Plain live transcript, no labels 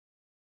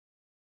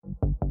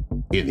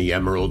In the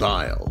Emerald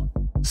Isle,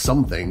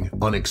 something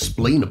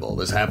unexplainable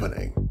is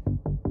happening.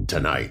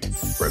 Tonight,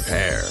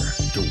 prepare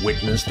to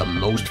witness the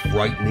most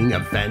frightening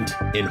event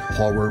in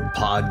horror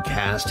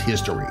podcast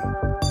history.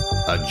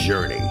 A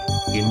journey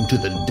into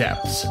the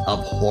depths of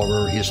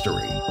horror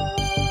history.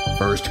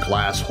 First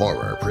Class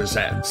Horror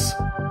presents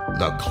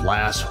the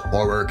Class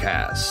Horror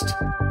Cast.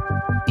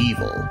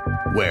 Evil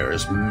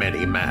wears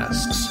many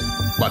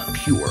masks, but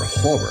pure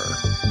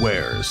horror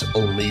wears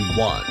only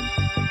one.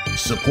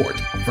 Support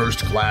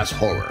First Class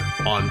Horror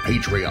on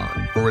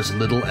Patreon for as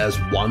little as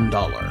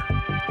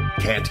 $1.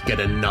 Can't get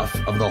enough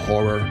of the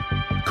horror?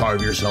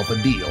 Carve yourself a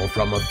deal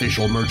from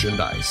official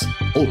merchandise,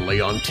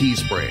 only on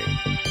Teespring.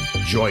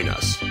 Join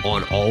us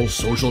on all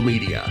social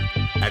media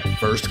at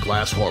First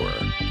Class Horror.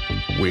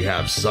 We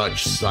have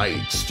such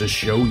sights to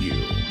show you.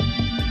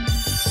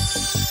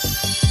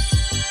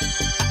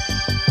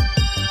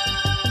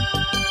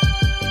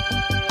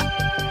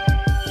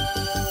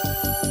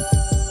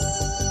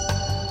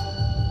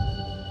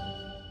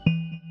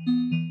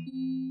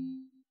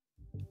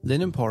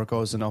 Linden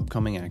Porco is an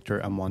upcoming actor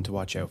and one to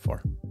watch out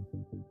for.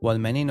 While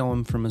many know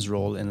him from his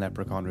role in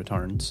Leprechaun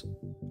Returns,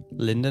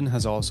 Linden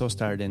has also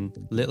starred in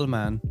Little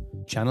Man,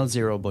 Channel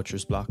Zero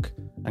Butcher's Block,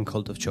 and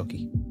Cult of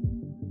Chucky.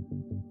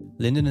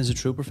 Linden is a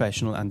true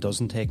professional and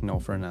doesn't take no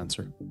for an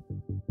answer.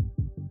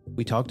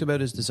 We talked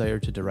about his desire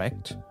to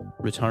direct,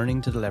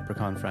 returning to the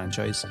Leprechaun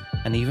franchise,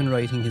 and even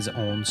writing his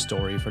own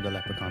story for the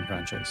Leprechaun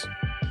franchise.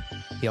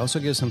 He also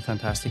gives some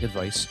fantastic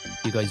advice.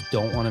 You guys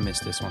don't want to miss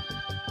this one.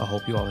 I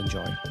hope you all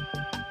enjoy.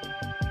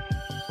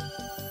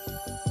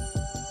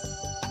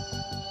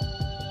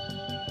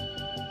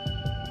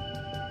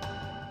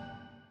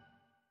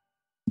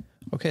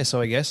 Okay,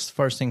 so I guess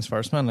first things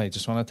first, man, I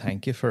just want to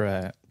thank you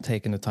for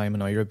taking the time. I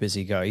know you're a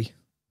busy guy,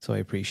 so I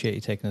appreciate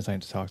you taking the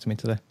time to talk to me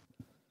today.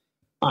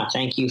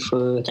 Thank you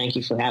for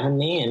having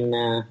me,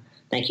 and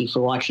thank you for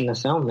watching the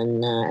film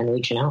and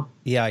reaching out.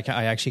 Yeah,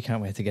 I actually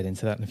can't wait to get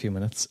into that in a few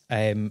minutes.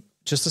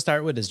 Just to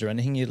start with, is there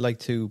anything you'd like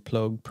to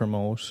plug,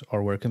 promote,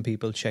 or where can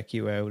people check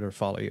you out or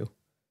follow you?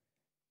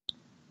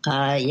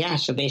 Yeah,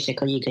 so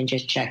basically you can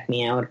just check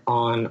me out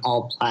on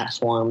all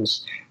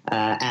platforms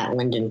at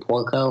Linden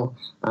Porco.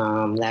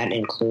 That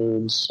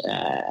includes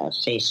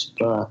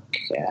Facebook,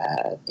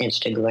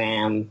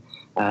 Instagram,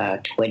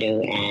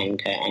 Twitter,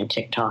 and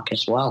TikTok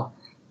as well.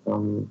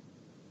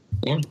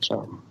 Yeah.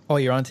 So. Oh,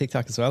 you're on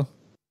TikTok as well?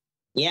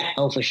 Yeah.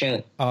 Oh, for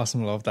sure.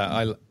 Awesome. Love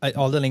that.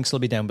 All the links will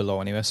be down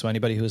below anyway. So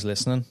anybody who's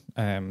listening,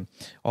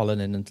 all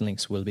the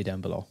links will be down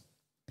below.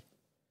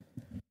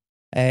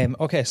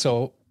 Okay,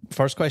 so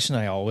first question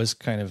I always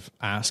kind of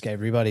ask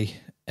everybody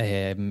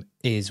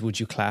is, would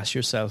you class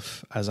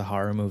yourself as a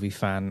horror movie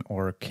fan,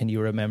 or can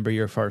you remember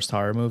your first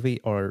horror movie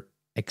or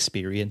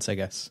experience, I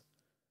guess?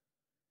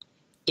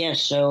 Yeah,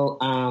 so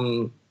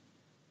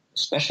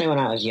especially when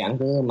I was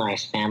younger, my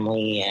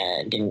family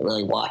didn't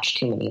really watch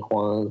too many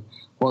horror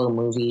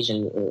movies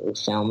and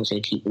films or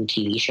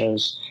TV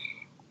shows,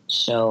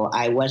 so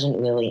I wasn't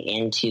really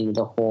into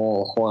the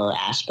whole horror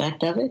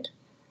aspect of it.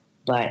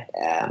 But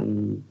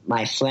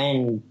my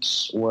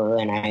friends were,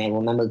 and I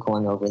remember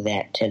going over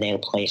to their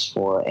place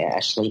for a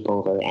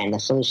sleepover, and the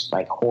first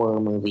horror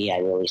movie I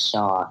really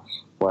saw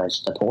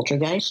was The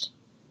Poltergeist.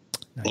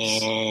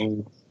 Nice.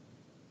 And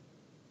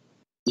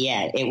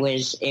yeah, it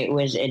was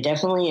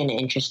definitely an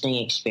interesting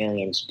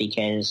experience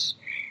because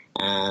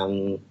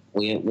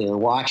we were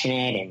watching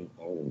it,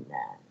 and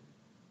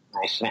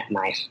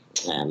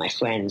my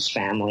friends'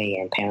 family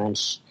and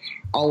parents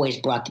always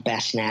brought the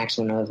best snacks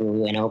whenever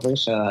we went over.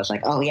 So I was like,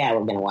 oh yeah,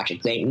 we're going to watch a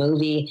great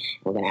movie.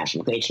 We're going to have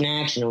some great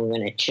snacks, and we're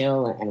going to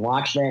chill and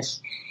watch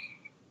this.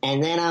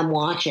 And then I'm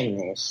watching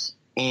this,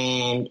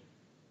 and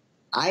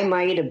I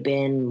might have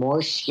been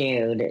more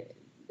scared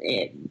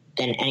than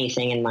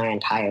anything in my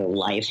entire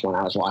life when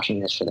I was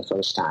watching this for the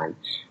first time.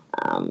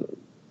 And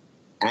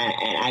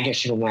I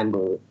just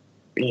remember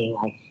being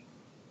like,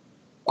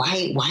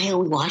 why are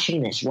we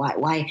watching this?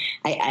 Why?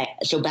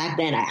 So back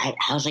then I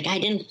was like, I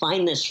didn't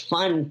find this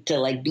fun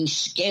to be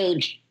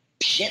scared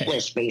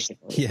shitless,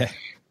 basically. Yeah.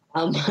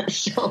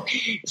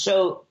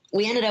 So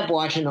we ended up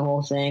watching the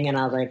whole thing, and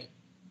I was like,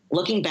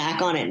 looking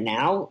back on it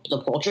now,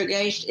 The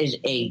Poltergeist is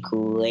a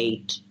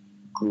great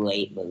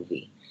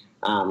movie.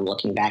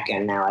 Looking back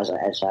on it now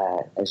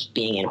as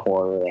being in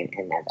horror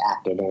and I've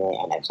acted in it,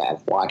 and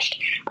I've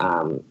watched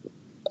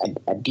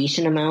a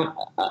decent amount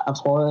of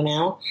horror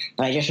now,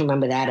 but I just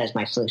remember that as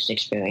my first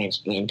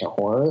experience into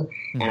horror,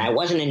 and I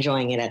wasn't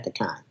enjoying it at the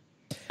time.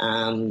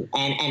 And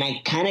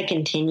I kind of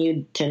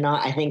continued to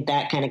not, I think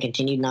that kind of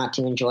continued not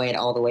to enjoy it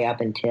all the way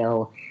up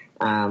until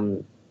I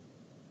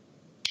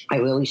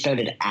really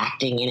started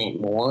acting in it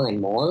more and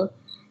more.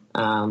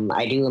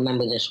 I do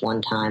remember this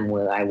one time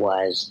where I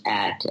was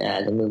at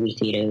the movie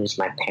theaters.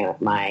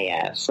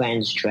 My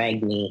friends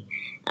dragged me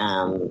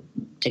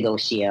to go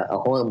see a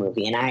horror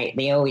movie, and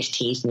they always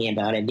teased me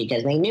about it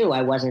because they knew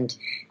I wasn't.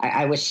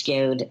 I was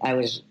scared. I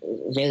was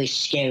very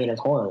scared of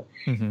horror.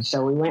 Mm-hmm.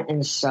 So we went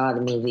and saw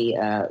the movie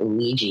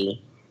Ouija,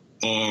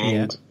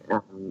 and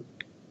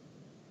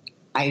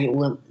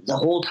the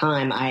whole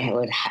time I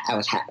was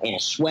in a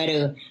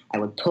sweater. I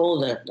would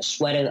pull the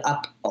sweater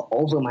up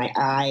over my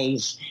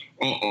eyes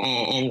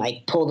and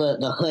like pull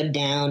the hood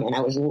down, and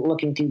I was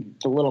looking through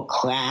the little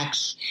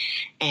cracks,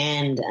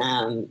 and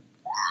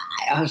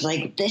I was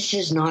like, this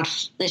is not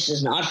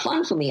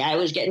fun for me. I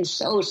was getting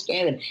so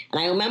scared,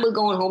 and I remember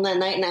going home that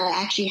night, and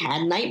I actually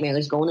had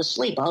nightmares going to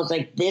sleep. I was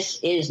like, this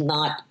is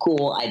not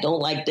cool. I don't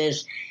like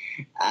this.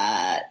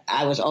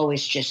 I was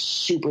always just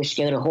super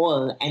scared of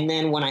horror, and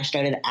then when I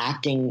started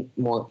acting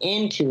more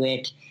into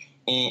it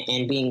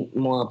and being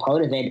more a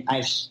part of it,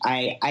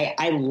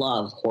 I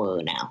love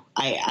horror now.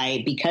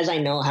 Because I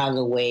know how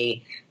the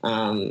way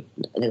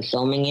they're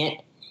filming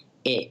it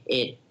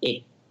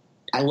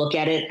I look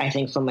at it, I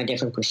think, from a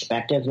different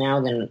perspective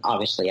now than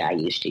obviously I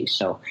used to.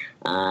 So,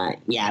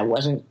 I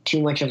wasn't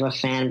too much of a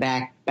fan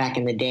back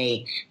in the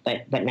day,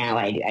 but now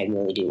I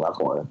really do love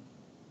horror.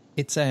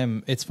 It's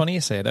funny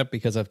you say that,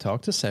 because I've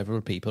talked to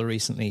several people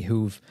recently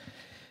who've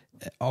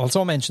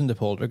also mentioned the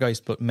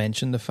Poltergeist, but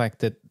mentioned the fact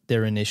that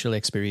their initial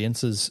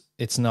experiences,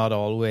 it's not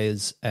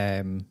always,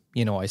 I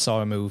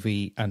saw a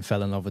movie and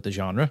fell in love with the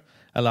genre.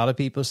 A lot of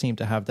people seem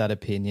to have that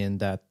opinion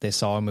that they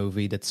saw a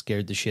movie that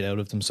scared the shit out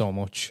of them so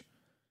much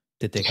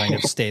that they kind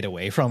of stayed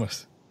away from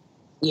it.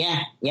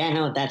 Yeah,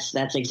 no,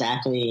 that's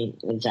exactly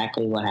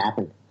what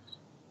happened.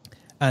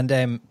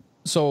 And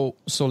so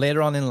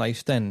later on in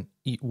life, then,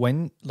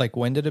 when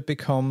did it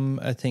become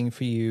a thing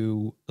for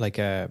you, like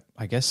a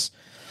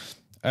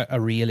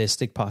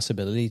realistic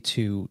possibility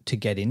to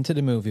get into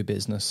the movie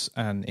business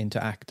and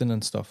into acting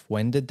and stuff?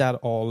 When did that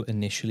all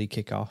initially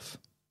kick off?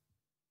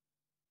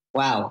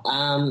 Wow.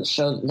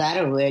 So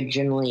that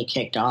originally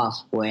kicked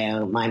off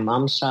where my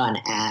mom saw an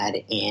ad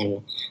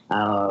in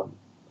the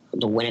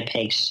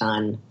Winnipeg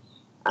Sun,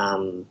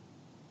 and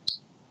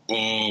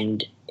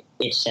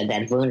it said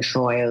that Verne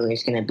Troyer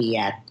is going to be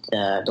at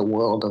the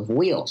World of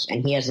Wheels,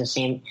 and he had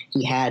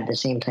the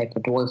same type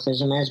of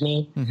dwarfism as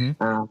me.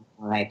 Mm-hmm.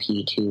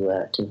 R.I.P.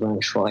 to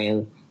Verne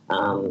Troyer.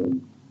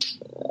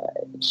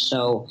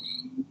 So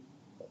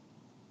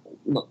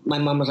my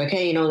mom was like,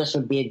 "Hey, this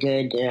would be a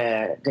good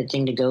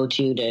thing to go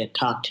to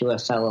talk to a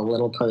fellow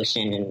little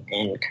person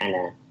and kind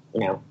of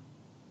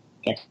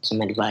get some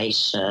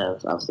advice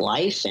of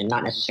life, and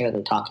not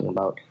necessarily talking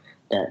about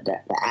the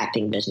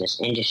acting business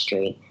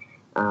industry."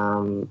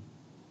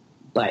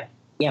 But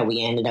yeah,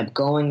 we ended up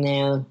going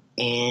there,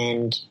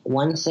 and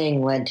one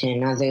thing led to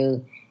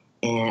another,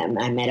 and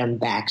I met him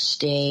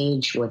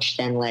backstage, which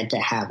then led to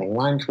having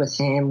lunch with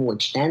him,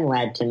 which then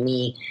led to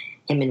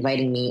him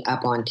inviting me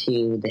up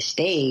onto the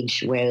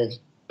stage where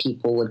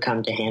people would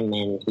come to him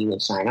and he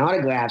would sign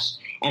autographs,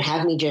 and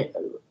have me just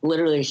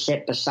literally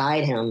sit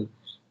beside him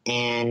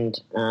and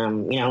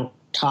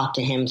talk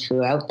to him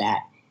throughout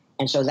that.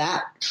 And so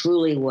that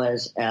truly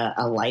was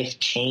a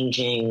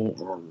life-changing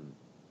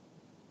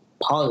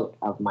part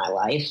of my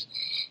life,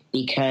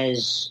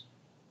 because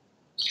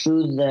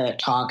through the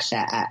talks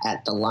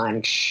at the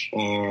lunch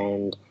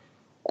and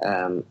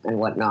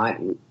whatnot,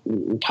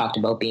 we talked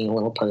about being a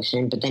little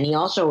person, but then he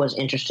also was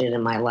interested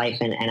in my life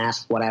and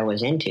asked what I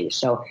was into.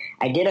 So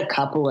I did a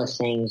couple of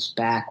things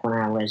back when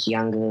I was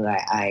younger.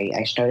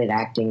 I started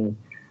acting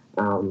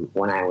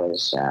when I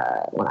was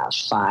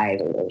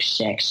 5 or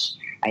 6.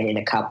 I did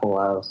a couple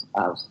of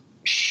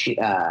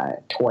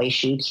toy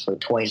shoots for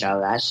Toys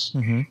R Us.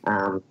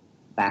 Mm-hmm.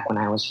 Back when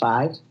I was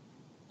 5,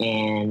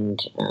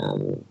 and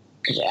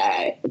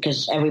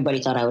because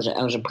everybody thought I was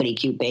a pretty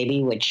cute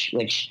baby, which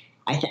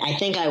I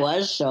think I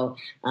was. So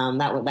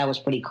that was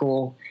pretty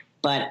cool.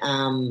 But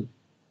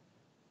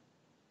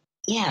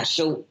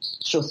so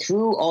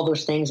through all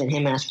those things and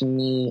him asking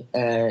me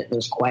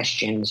those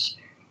questions,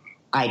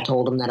 I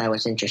told him that I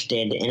was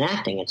interested in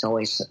acting. It's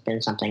always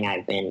been something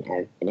I've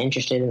been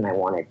interested in. I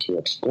wanted to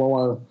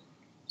explore.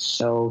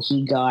 So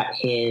he got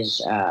his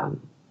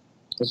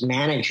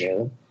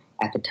manager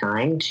at the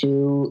time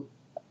to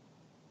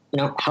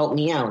help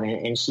me out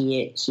and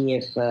see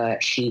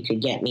if she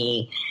could get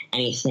me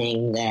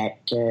anything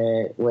that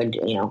would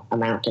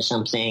amount to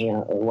something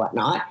or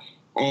whatnot.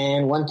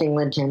 And one thing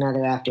led to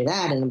another after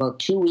that, and about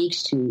 2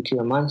 weeks to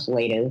a month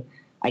later,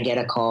 I get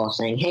a call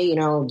saying, "Hey,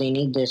 they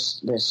need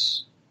this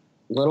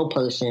little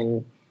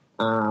person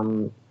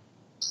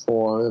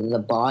for the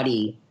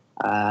body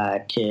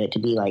to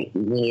be like,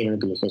 we need him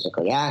to be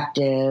physically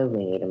active,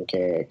 we need him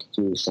to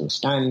do some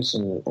stunts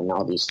and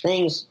all these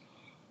things."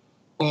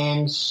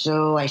 And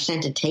so I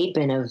sent a tape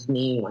in of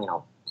me,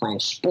 playing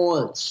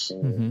sports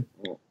and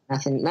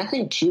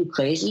nothing too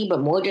crazy, but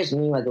more just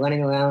me like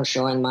running around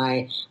showing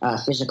my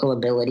physical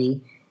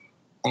ability.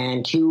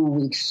 And 2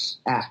 weeks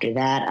after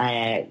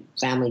that,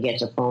 family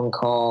gets a phone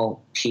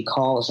call. She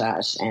calls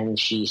us and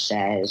she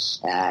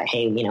says,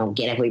 "Hey,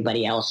 get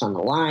everybody else on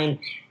the line.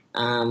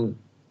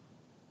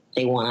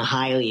 They want to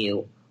hire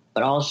you,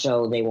 but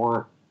also they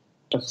want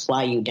to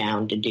fly you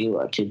down to do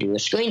a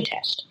screen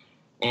test."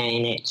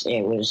 And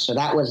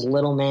that was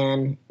Little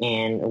Man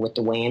and with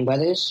the Wayans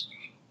brothers.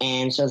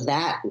 And so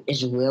that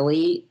is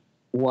really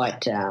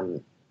what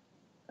kind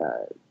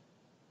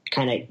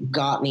of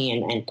got me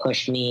and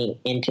pushed me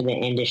into the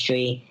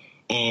industry.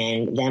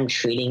 and them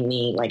treating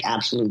me like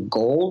absolute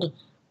gold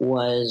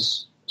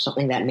was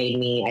something that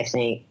made the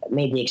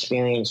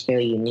experience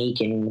very unique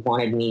and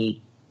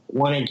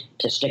wanted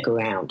to stick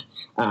around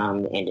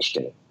the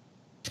industry.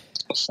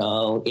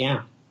 So,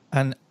 yeah.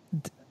 And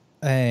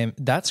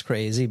that's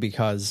crazy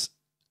because,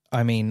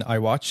 I mean, I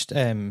watched,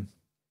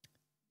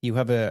 you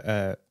have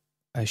a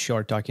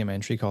short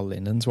documentary called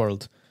Linden's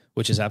World,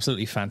 which is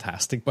absolutely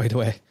fantastic, by the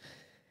way.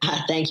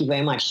 Thank you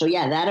very much. So,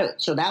 yeah,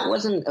 that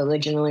wasn't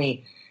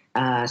originally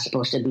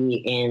supposed to be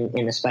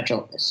in the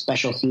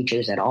special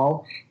features at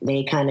all.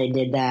 They kind of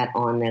did that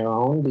on their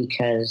own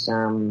because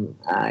of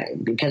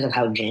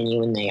how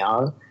genuine they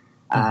are.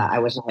 I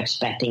was not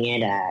expecting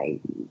it.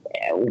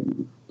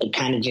 It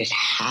kind of just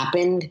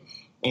happened,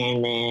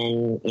 and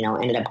then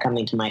ended up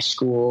coming to my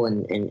school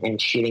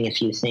and shooting a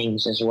few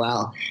things as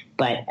well.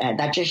 But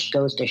that just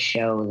goes to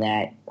show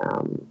that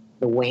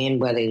the Wayans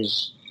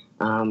brothers,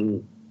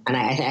 and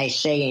I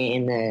say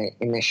in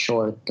the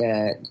short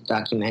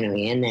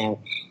documentary in there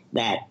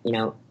that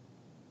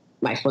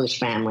my first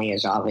family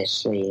is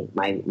obviously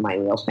my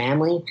real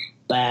family,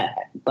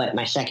 but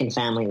my second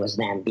family was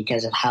them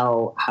because of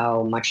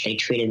how much they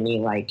treated me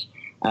like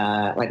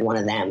one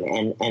of them,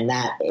 and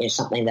that is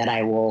something that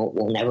I will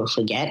never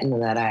forget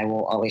and that I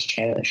will always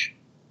cherish.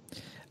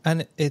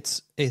 And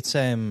it's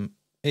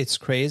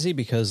crazy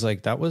because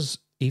like that was,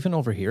 even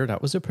over here,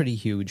 that was a pretty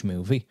huge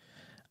movie,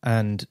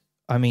 and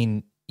I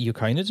mean you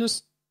kind of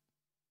just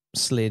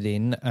slid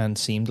in and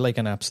seemed like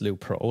an absolute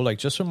pro, like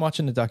just from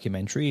watching the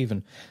documentary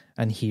even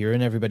and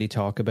hearing everybody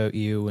talk about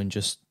you and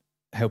just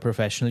how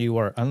professional you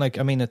were. And like,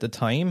 I mean, at the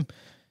time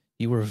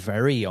you were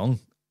very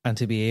young, and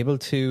to be able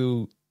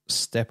to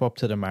step up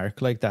to the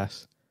mark like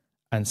that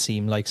and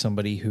seem like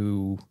somebody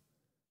who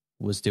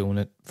was doing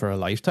it for a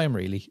lifetime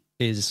really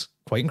is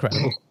quite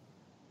incredible.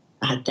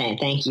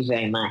 Thank you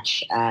very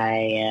much.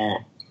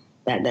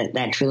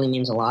 That truly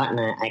means a lot, and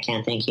I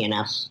can't thank you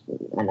enough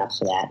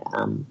for that.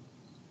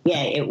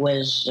 Yeah, it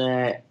was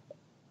an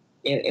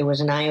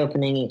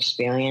eye-opening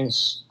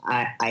experience.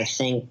 I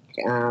think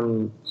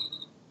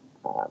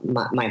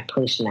my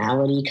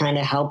personality kind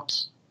of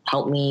helped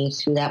me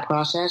through that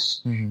process,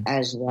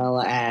 as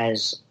well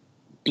as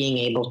being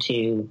able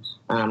to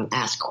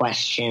ask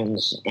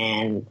questions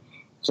and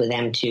for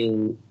them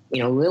to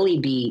really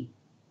be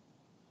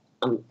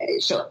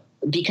so.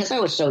 Because I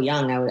was so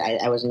young,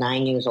 I was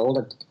 9 years old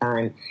at the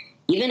time.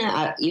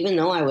 Even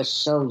though I was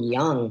so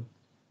young,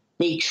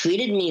 they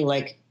treated me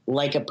like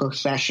a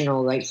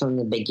professional right from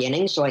the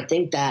beginning. So I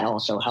think that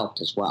also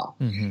helped as well.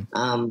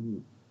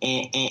 And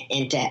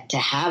to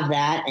have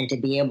that and to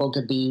be able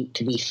to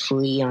be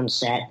free on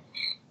set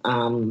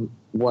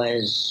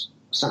was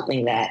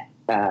something that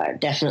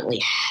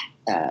definitely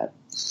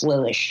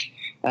flourished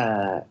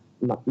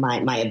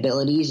my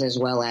abilities, as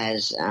well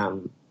as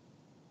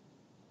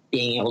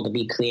being able to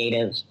be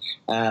creative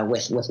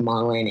with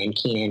Marlon and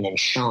Keenan and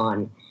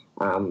Sean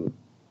through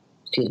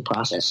the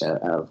process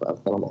of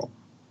Little Man.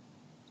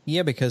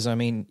 Yeah, because I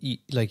mean,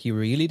 you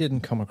really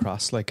didn't come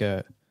across like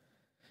and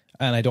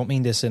I don't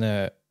mean this in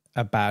a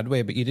bad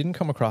way, but you didn't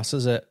come across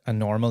as a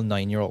normal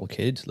 9-year-old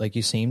kid. Like,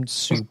 you seemed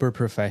super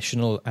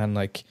professional, and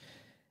like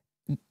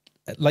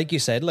you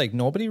said, like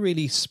nobody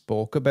really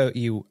spoke about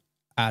you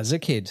as a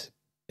kid.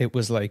 It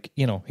was like,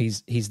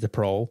 he's the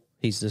pro,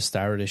 he's the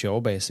star of the show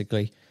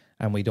basically.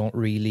 And we don't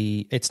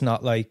really, it's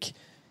not like,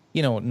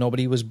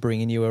 nobody was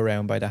bringing you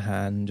around by the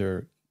hand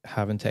or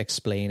having to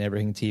explain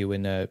everything to you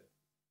in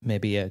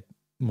maybe a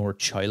more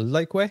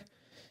childlike way.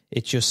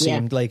 It just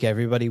seemed like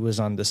everybody was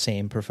on the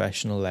same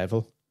professional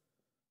level,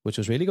 which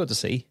was really good to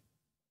see.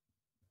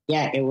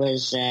 Yeah, it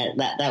was,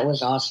 that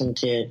was awesome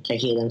to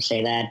hear them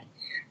say that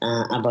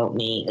about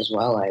me as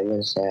well. I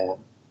was,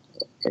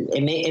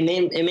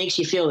 it makes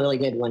you feel really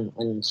good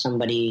when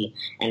somebody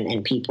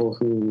and people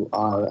who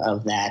are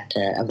of that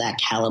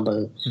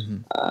caliber,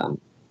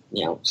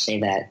 say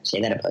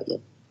that about you.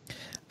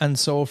 And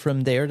so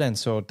from there, then,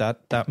 so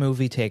that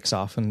movie takes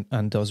off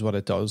and does what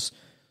it does.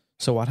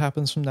 So what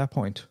happens from that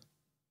point?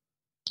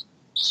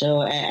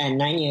 So at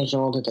 9 years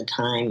old at the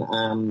time,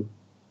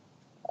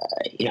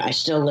 I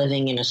still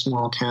living in a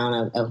small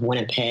town of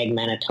Winnipeg,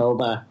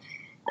 Manitoba,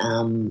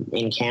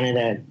 in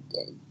Canada.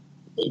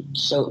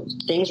 So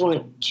things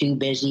weren't too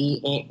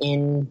busy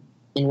in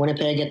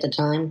Winnipeg at the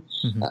time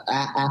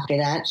after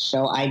that.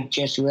 So I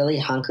just really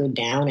hunkered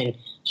down and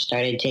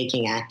started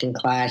taking acting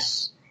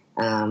class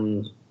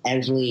every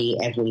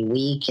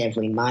week,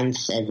 every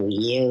month, every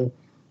year.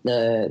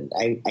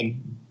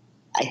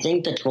 I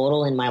think the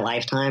total in my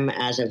lifetime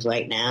as of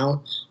right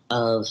now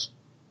of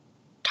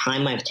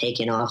time I've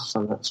taken off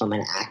from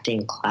an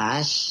acting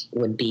class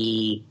would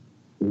be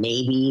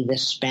maybe the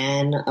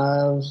span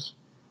of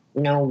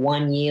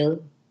 1 year.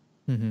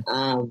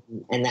 And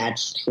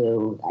that's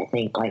through, I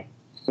think, like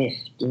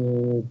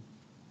 15,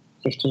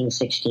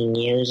 16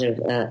 years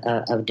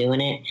of doing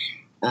it.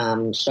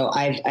 So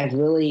I've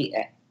really,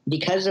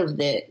 because of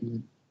the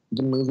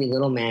movie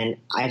Little Man,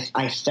 I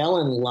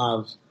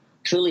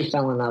truly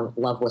fell in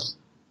love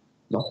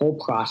the whole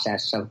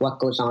process of what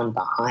goes on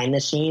behind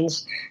the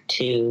scenes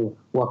to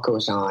what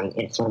goes on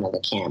in front of the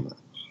camera.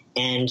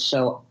 And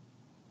so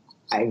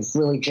I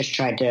really just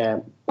tried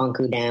to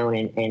bunker down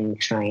and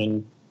try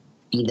and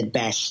be the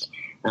best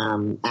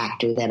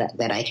actor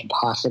that I could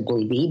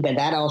possibly be. But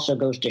that also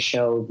goes to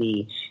show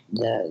the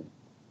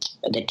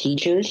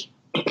teachers,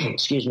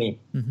 excuse me,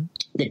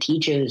 the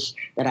teachers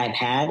that I've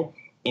had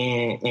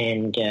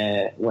and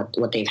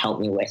what they've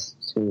helped me with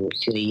through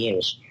the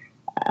years.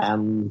 I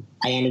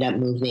ended up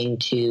moving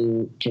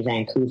to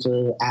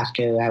Vancouver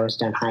after I was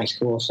done high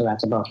school, so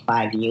that's about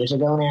 5 years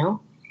ago now.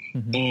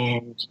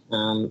 And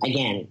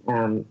again,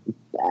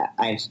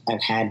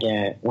 I've had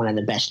one of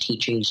the best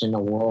teachers in the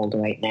world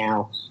right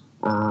now.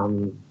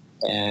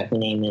 Her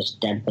name is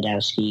Deb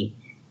Badowski,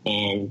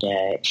 and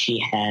she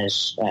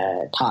has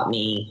taught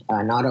me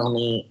not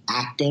only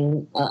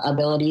acting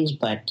abilities,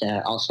 but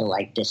also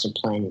like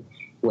discipline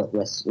with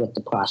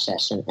the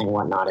process and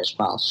whatnot as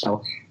well.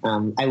 So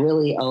I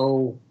really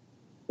owe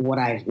what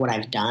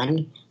I've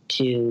done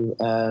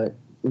to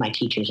my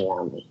teachers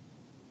around me.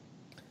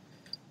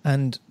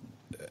 And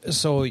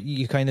so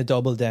you kind of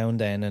doubled down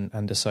then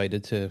and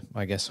decided to,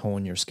 I guess,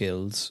 hone your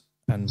skills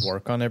and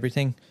work on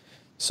everything.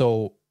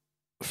 So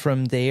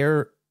from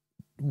there,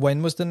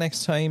 when was the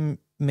next time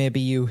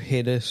maybe you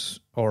hit it,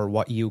 or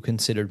what you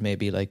considered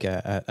maybe like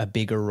a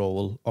bigger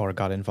role, or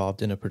got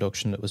involved in a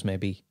production that was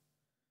maybe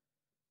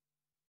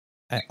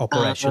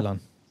upper echelon?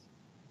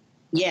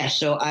 Yeah,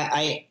 so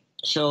I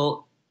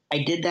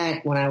did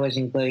that when I was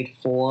in grade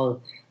 4.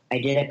 I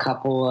did a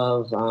couple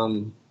of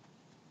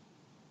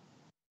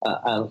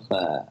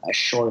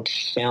short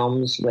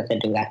films with a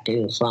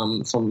director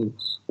from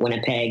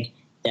Winnipeg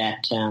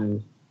that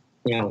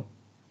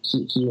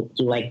he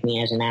liked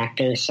me as an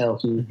actor, so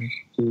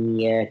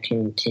he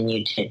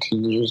continued to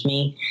use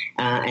me,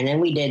 and then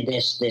we did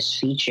this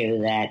feature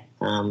that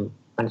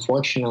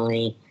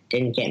unfortunately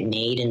didn't get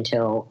made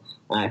until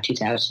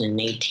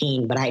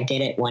 2018. But I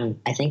did it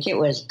I think it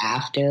was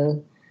after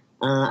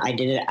I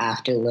did it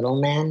after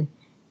Little Man.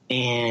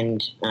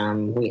 And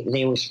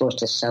they were supposed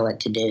to sell it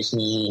to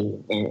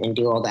Disney and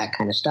do all that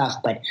kind of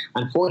stuff. But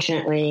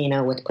unfortunately,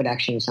 with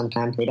production,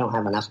 sometimes they don't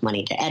have enough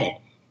money to edit.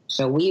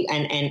 So we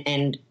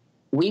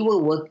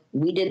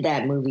did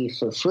that movie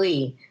for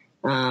free,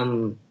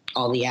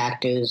 all the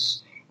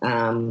actors,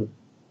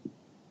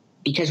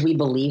 because we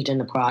believed in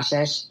the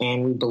process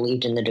and we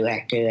believed in the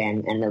director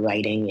and the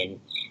writing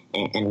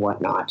and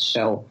whatnot.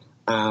 So.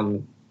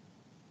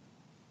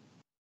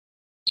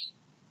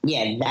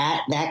 Yeah,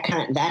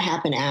 that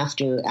happened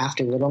after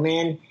Little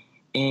Man,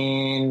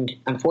 and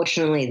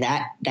unfortunately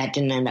that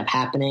didn't end up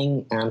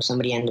happening.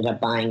 Somebody ended up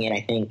buying it,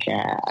 I think,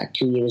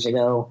 2 years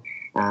ago,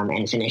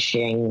 and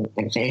finishing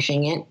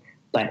it.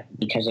 But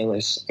because it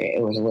was a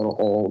little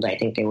old, I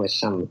think there was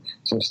some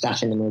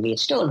stuff in the movie.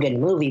 It's still a good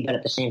movie, but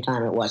at the same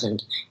time, it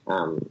wasn't.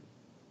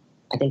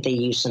 I think they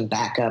used some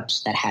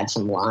backups that had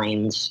some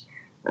lines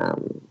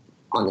on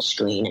the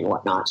screen and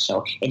whatnot,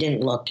 so it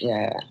didn't look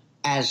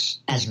as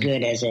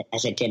good as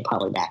it did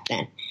probably back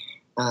then.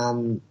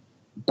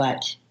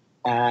 But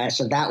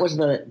so that was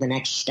the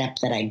next step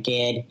that I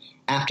did.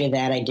 After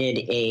that, I did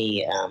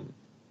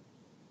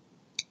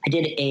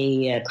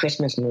a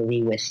Christmas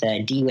movie with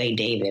D. Ray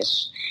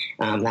Davis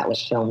that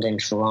was filmed in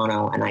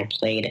Toronto, and I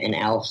played an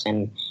elf,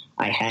 and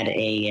I had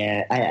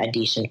a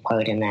decent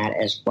part in that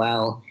as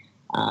well.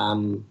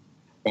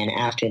 Then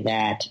after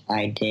that,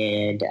 I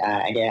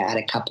had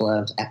a couple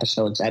of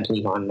episodes, I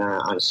believe,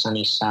 on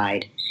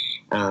Sunnyside,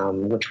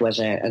 which was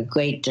a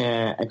great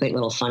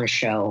little fun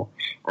show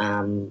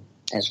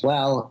as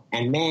well.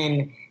 And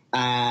then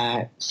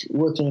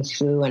working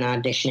through and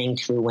auditioning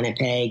through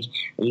Winnipeg,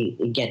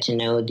 you get to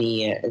know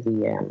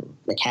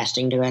the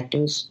casting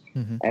directors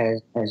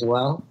as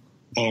well.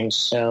 And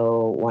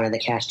so one of the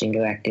casting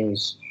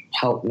directors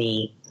helped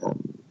me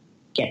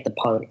get the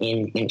part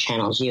in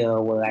Channel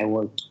Zero, where I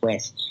worked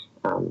with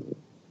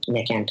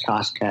Nick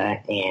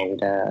Antosca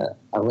and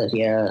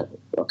Olivia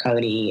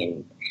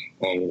Riccardi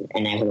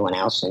and everyone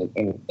else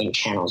in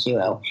Channel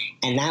Zero.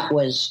 And that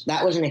was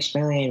an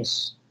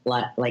experience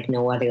like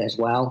no other as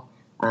well.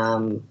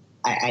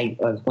 I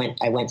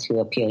went through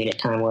a period of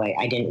time where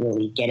I didn't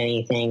really get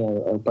anything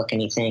or book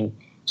anything.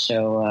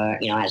 So,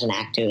 as an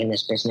actor in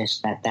this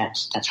business,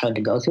 that's hard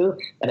to go through.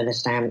 But at the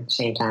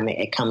same time,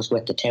 it comes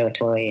with the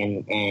territory,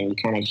 and you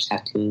kind of just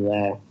have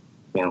to,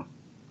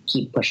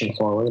 keep pushing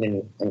forward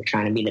and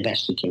trying to be the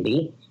best you can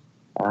be.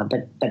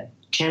 But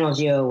Channel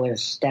Zero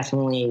was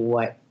definitely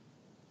what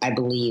I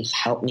believe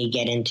helped me really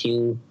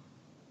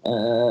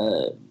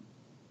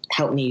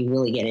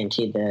get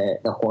into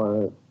the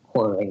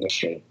horror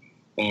industry.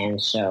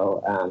 And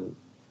so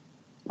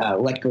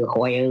Rutger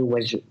Hauer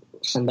was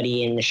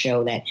somebody in the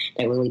show that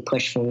really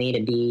pushed for me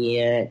to be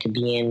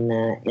in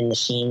the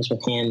scenes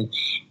with him,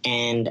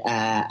 and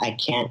I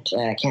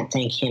can't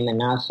thank him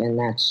enough. And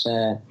that's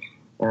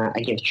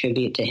I give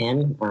tribute to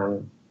him.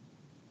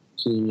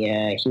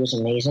 He was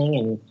amazing,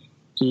 and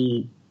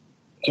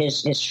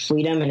his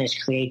freedom and his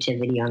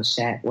creativity on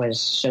set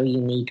was so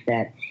unique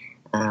that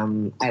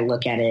I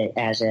look at it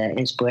as an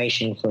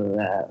inspiration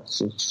for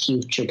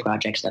future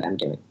projects that I'm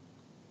doing.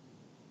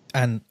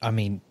 And I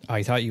mean,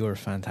 I thought you were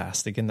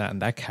fantastic in that,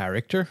 and that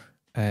character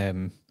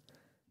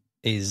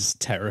is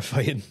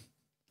terrifying.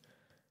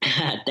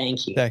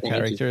 Thank you. That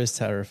character is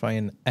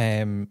terrifying.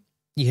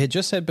 You had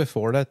just said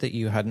before that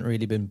you hadn't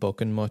really been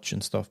booking much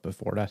and stuff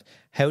before that.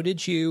 How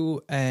did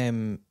you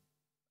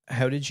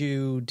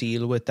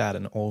deal with that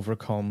and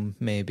overcome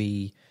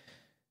maybe?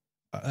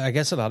 I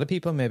guess a lot of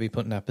people maybe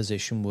put in that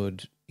position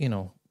would,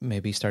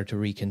 maybe start to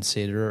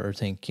reconsider or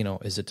think,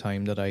 is it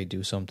time that I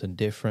do something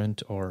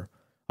different, or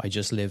I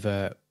just live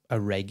a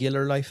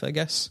regular life, I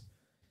guess.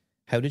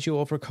 How did you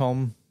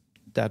overcome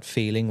that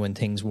feeling when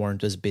things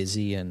weren't as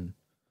busy? And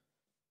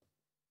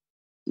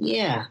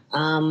yeah,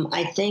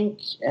 I think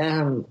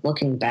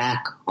looking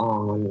back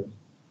on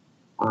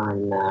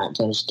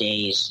those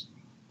days,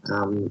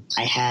 I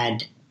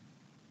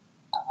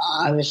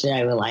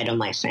relied on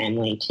my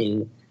family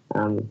to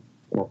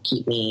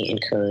keep me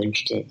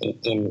encouraged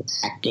in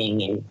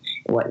acting and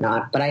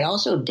whatnot. But I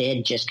also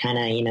did just kind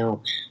of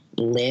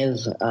live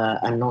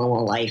a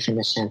normal life in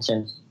the sense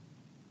of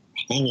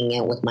hanging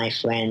out with my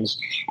friends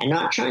and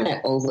not trying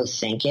to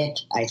overthink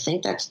it. I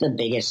think that's the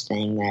biggest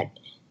thing that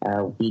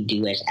we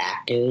do as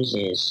actors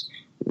is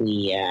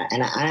we,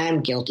 and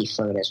I'm guilty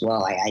for it as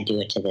well. I do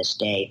it to this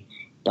day,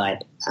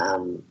 but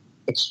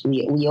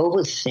we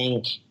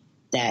overthink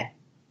that,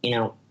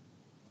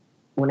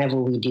 whenever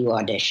we do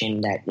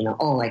audition that,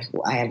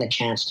 I have the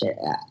chance to,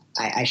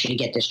 I should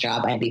get this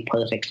job. I'd be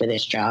perfect for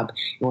this job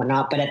and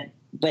whatnot.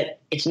 But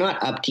it's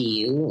not up to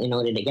you in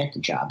order to get the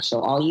job. So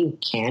all you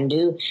can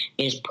do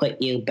is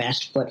put your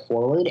best foot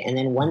forward. And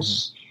then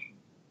once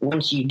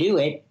you do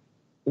it,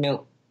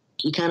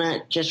 you kind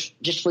of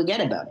just forget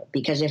about it,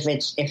 because if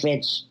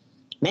it's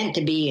meant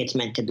to be, it's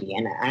meant to be.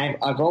 And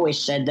I've always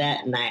said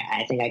that, and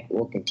I think I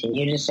will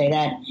continue to say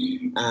that.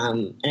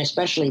 And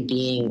especially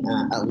being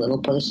a little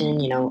person,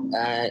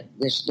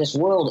 this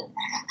world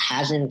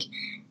hasn't,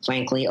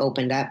 frankly,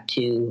 opened up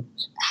to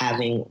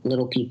having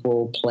little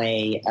people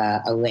play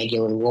a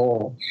regular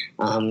role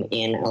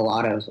in a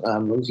lot of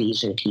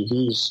movies and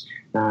TVs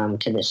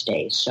to this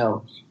day.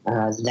 So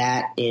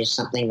that is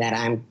something that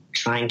I'm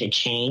trying to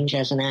change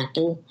as an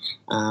actor.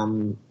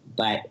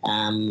 But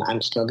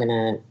I'm still going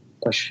to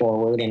push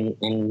forward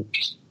and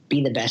just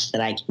be the best that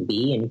I can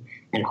be.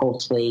 And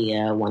hopefully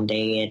one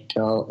day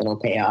it'll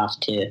pay off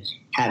to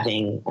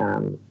having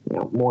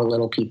more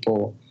little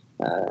people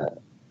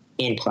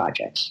in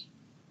projects.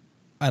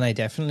 And I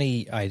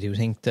do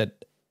think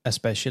that,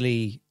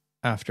 especially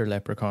after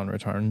Leprechaun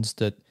returns,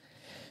 that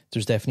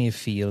there's definitely a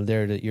feel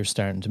there that you're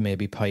starting to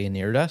maybe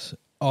pioneer that.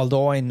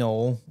 Although I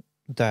know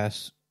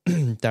that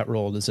that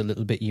role is a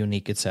little bit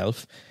unique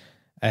itself.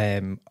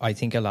 I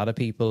think a lot of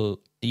people,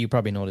 you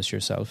probably notice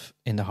yourself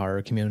in the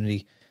horror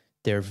community,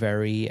 they're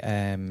very,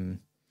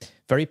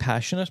 very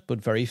passionate, but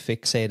very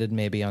fixated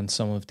maybe on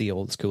some of the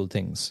old school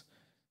things.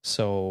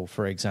 So,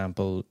 for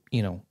example,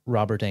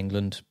 Robert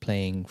Englund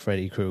playing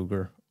Freddy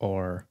Krueger,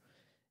 or,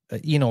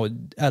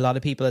 a lot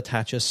of people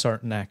attach a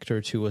certain actor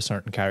to a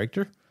certain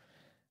character.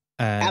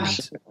 And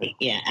absolutely.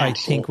 Yeah, absolutely. I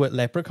think with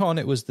Leprechaun,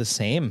 it was the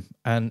same.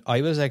 And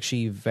I was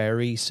actually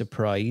very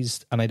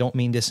surprised, and I don't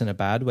mean this in a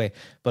bad way,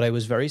 but I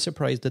was very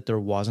surprised that there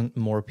wasn't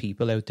more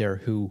people out there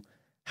who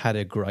had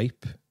a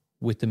gripe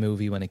with the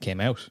movie when it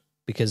came out.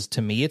 Because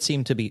to me, it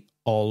seemed to be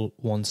all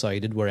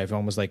one-sided, where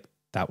everyone was like,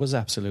 that was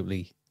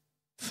absolutely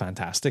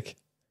fantastic.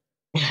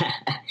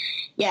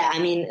 Yeah, I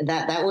mean,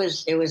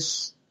 it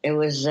was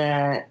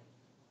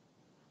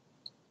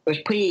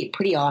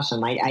pretty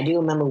awesome. I do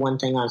remember one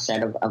thing on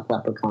set of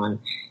Leprechaun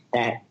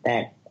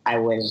that I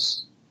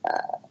was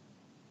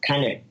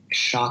kind of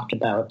shocked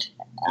about.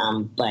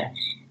 But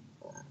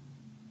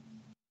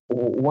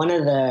one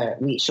of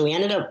we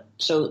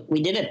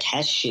did a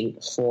test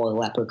shoot for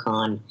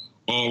Leprechaun,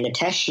 and the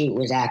test shoot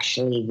was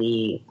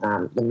actually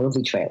the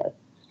movie trailer.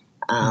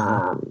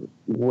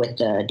 With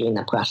doing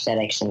the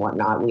prosthetics and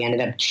whatnot. We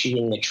ended up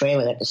shooting the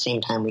trailer at the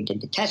same time we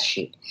did the test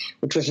shoot,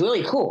 which was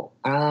really cool.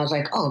 I was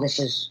like, oh, this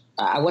is,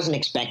 I wasn't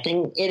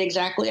expecting it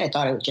exactly. I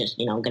thought it was just,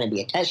 going to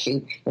be a test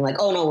shoot. And like,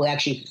 oh no, we're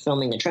actually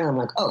filming the trailer. I'm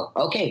like, oh,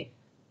 okay.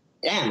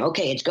 Damn,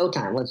 okay, it's go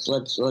time. Let's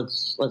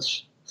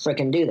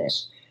frickin' do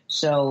this.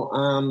 So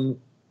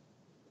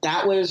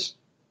that was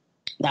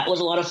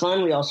a lot of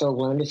fun. We also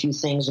learned a few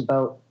things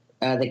about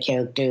the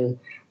character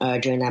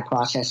during that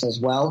process as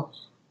well.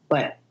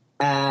 But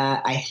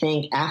I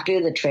think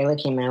after the trailer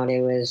came out, it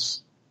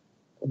was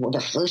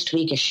the first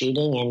week of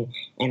shooting,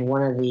 and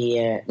one of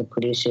the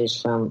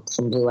producers from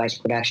Blue Ice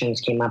Productions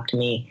came up to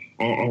me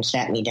and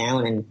sat me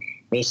down and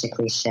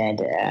basically said,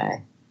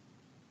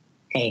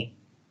 "Hey,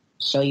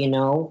 so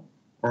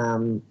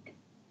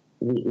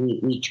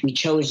we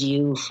chose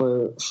you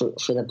for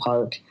the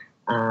part.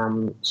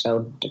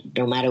 So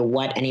no matter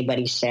what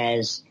anybody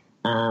says,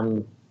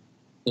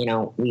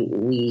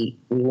 we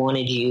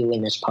wanted you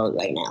in this part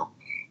right now."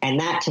 And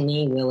that to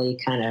me really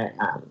kind of,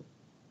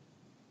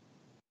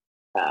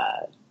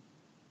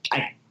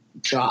 I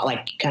dropped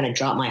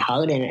my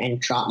heart and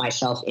dropped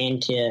myself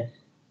into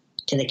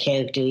to the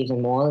character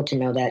even more, to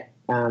know that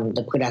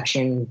the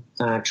production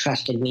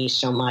trusted me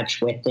so much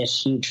with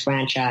this huge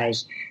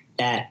franchise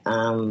that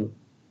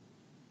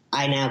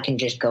I now can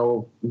just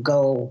go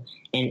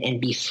and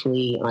be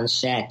free on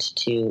set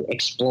to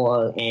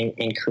explore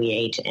and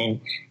create and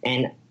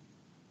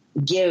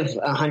give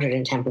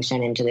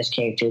 110% into this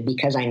character,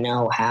 because I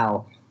know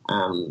how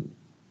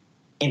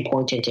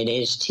important it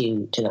is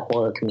to the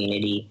horror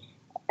community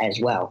as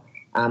well.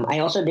 I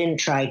also didn't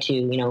try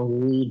to,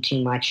 read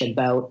too much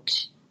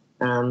about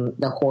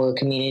the horror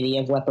community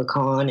of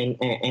Leprechaun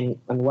and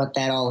what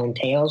that all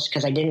entails,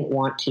 because I didn't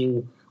want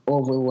to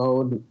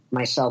overload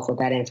myself with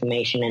that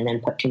information and then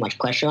put too much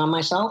pressure on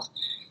myself.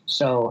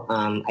 So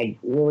I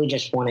really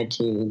just wanted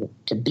to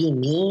be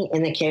me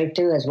in the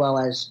character, as well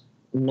as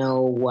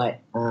know what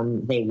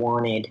they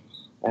wanted,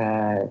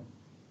 from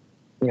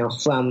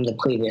the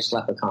previous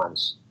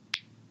Leprechauns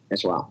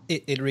as well.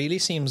 It really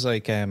seems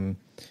like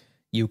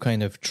you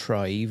kind of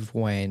thrive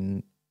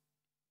when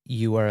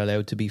you are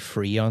allowed to be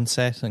free on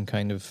set and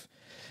kind of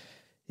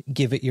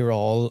give it your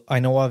all. I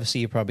know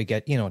obviously you probably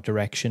get,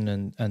 direction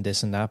and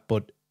this and that,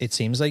 but it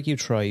seems like you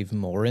thrive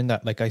more in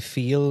that. Like, I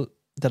feel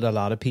that a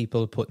lot of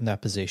people put in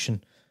that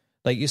position,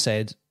 like you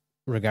said,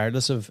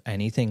 regardless of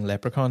anything,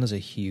 Leprechaun is a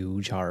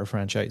huge horror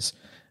franchise,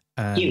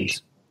 and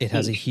it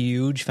has a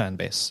huge fan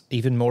base,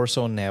 even more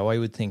so now, I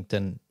would think,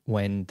 than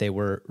when they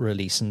were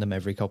releasing them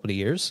every couple of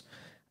years.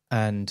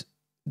 And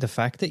the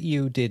fact that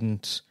you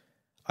didn't,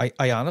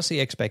 I honestly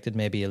expected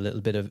maybe a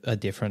little bit of a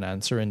different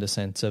answer, in the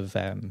sense of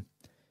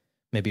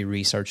maybe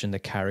researching the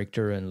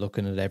character and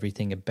looking at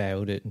everything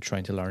about it and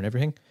trying to learn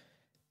everything.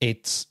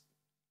 It's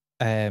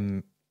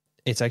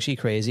actually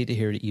crazy to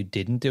hear that you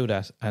didn't do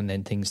that and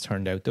then things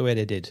turned out the way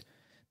they did.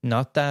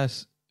 Not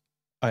that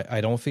I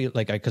don't feel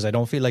like, because I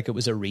don't feel like it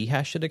was a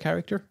rehash of the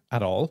character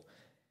at all.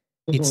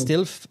 Mm-hmm. It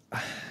still,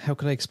 how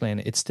could I explain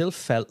it? It still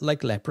felt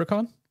like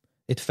Leprechaun.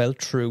 It felt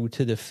true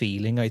to the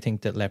feeling I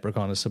think that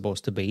Leprechaun is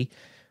supposed to be,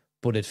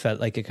 but it felt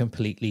like a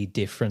completely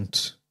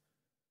different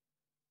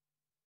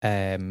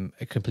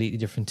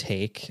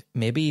take.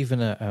 Maybe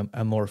even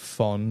a more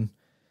fun,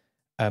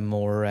 a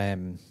more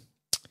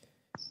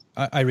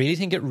I really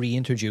think it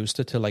reintroduced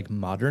it to like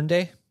modern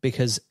day,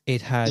 because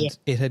it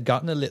had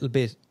gotten a little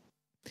bit,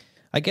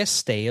 I guess,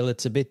 stale.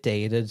 It's a bit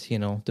dated,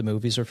 the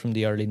movies are from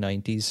the early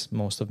 90s,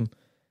 most of them.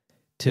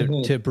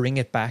 To bring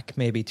it back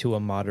maybe to a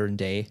modern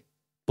day,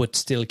 but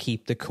still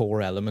keep the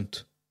core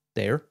element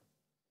there.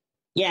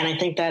 Yeah, and I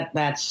think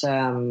that's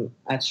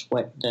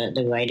what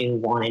the writer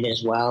wanted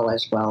as well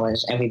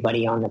as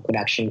everybody on the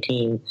production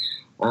team.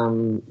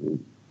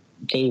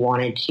 They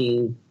wanted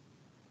to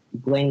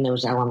bring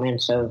those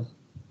elements of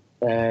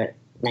the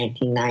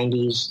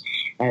 1990s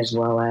as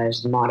well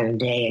as modern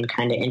day and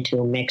kind of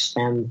intermix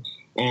them,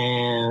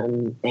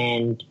 and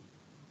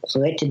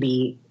for it to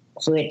be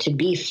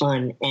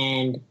fun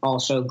and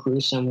also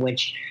gruesome,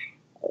 which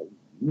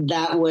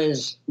that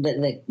was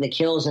the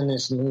kills in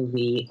this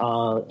movie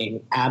are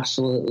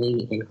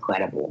absolutely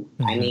incredible.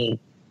 Mm-hmm. I mean,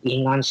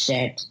 being on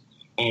set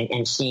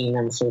and seeing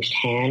them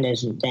firsthand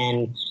is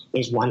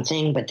one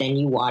thing, but then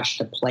you watch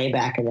the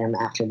playback of them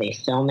after they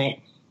film it,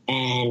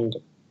 and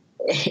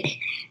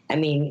I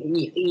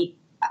mean,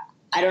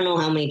 I don't know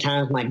how many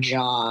times my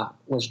jaw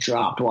was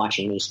dropped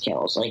watching these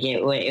kills. Like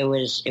it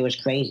was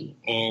crazy,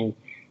 and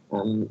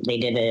they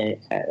did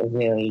a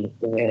really,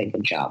 really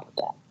good job with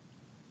that.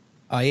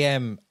 I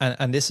am,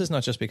 and this is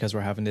not just because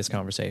we're having this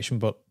conversation,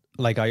 but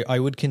like I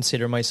would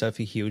consider myself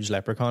a huge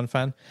Leprechaun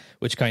fan,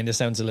 which kind of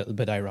sounds a little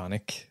bit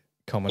ironic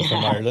coming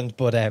from Ireland.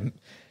 But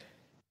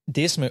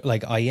this,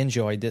 like, I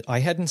enjoyed it. I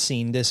hadn't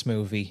seen this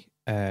movie,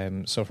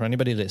 so for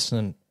anybody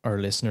listening or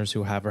listeners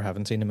who have or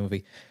haven't seen the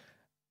movie,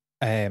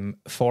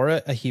 for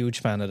a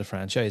huge fan of the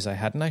franchise, I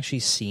hadn't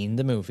actually seen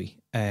the movie.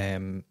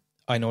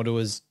 I know there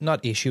was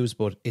not issues,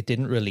 but it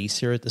didn't release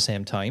here at the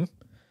same time.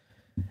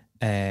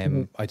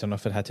 I don't know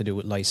if it had to do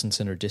with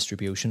licensing or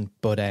distribution,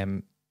 but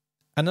and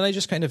then I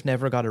just kind of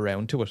never got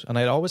around to it. And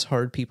I'd always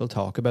heard people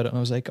talk about it, and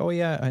I was like, oh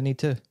yeah, I need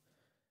to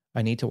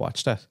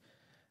watch that.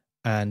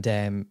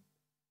 And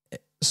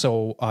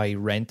so I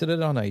rented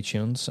it on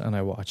iTunes and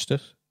I watched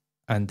it.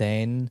 And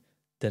then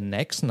the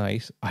next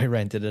night I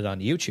rented it on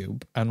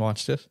YouTube and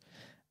watched it.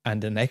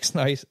 And the next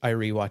night I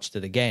rewatched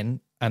it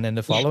again. And then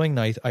the following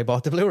night I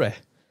bought the Blu-ray.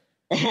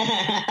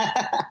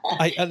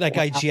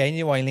 I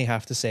genuinely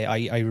have to say,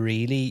 I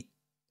really,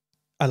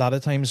 a lot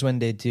of times when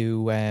they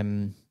do,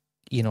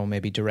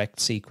 maybe direct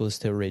sequels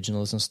to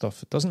originals and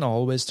stuff, it doesn't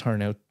always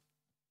turn out,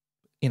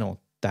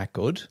 that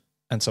good.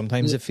 And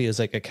sometimes it feels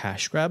like a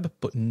cash grab,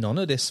 but none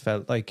of this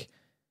felt like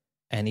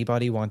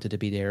anybody wanted to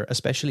be there,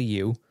 especially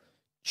you,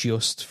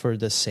 just for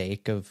the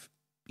sake of,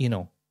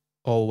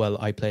 oh, well,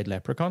 I played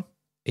Leprechaun.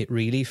 It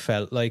really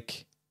felt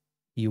like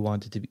you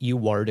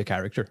were the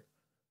character.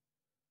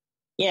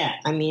 Yeah,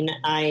 I mean,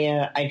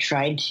 I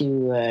tried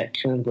to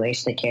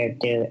embrace the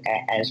character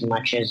as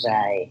much as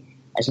I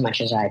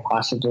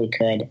possibly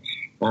could.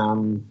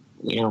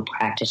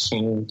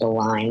 Practicing the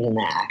lines and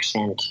the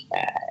accent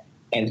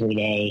every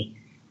day,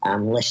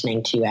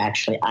 listening to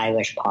actually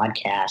Irish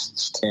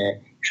podcasts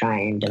try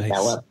and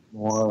develop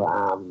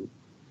more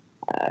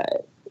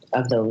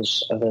of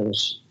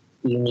those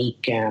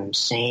unique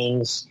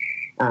sayings.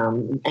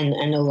 And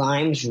the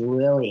rhymes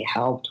really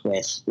helped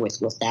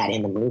with that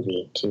in the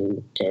movie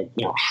to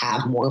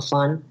have more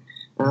fun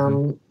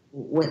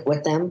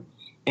with them.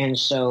 And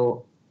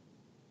so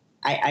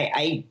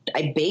I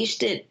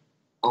based it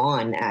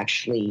on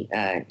actually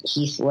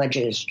Heath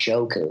Ledger's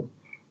Joker.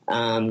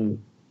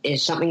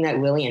 Is something that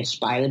really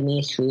inspired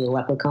me through the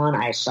Leprechaun.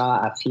 I saw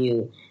a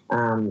few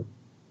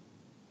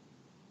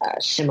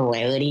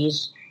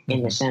similarities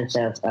in the sense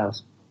of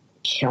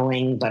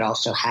killing, but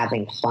also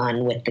having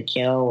fun with the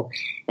kill.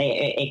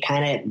 It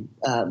kind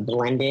of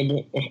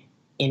blended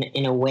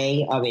in a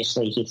way.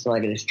 Obviously, Heath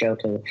Ledger's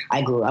Joker,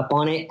 I grew up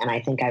on it, and I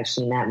think I've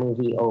seen that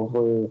movie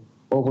over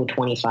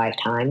 25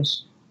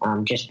 times,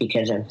 just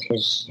because of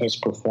his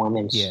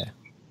performance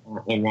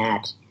in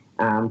that.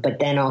 But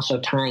then also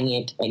tying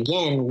it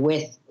again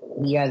with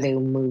the other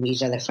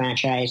movies of the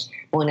franchise,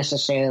 more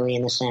necessarily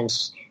in the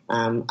sense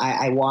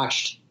I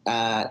watched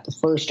the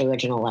first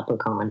original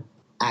Leprechaun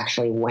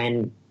actually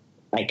when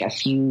like a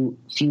few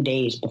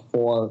days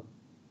before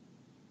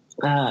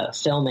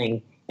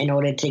filming, in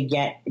order to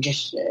get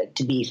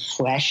to be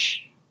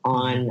fresh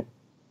on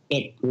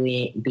it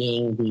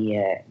being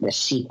the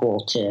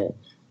sequel to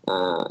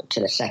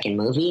the second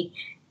movie.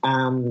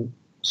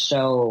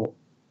 So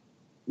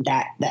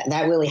that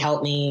really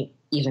helped me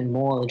even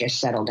more just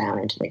settle down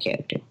into the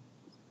character.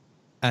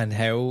 And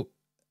how,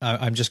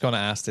 I'm just going to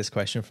ask this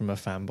question from a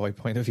fanboy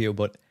point of view,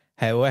 but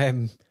how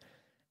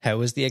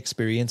was the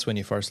experience when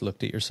you first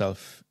looked at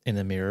yourself in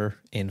the mirror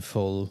in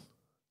full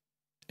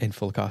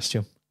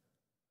costume?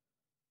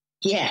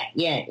 Yeah,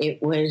 it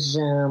was,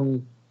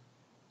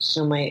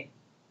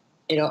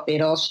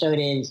 it all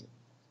started,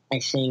 I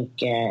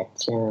think,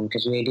 at,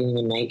 because we were doing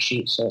a night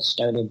shoot, so it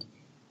started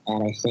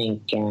at, I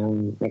think,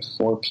 like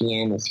 4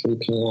 p.m. or 3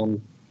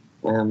 p.m.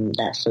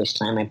 That first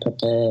time I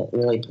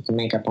really put the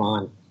makeup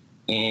on.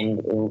 And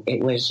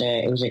it was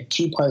a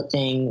 2-part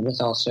thing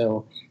with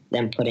also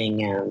them putting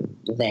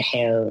the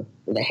hair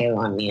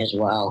on me as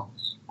well.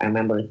 I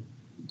remember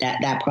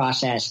that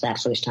process that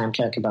first time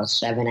took about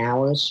 7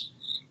 hours,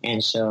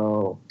 and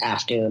so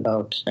after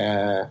about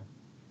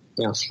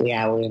 3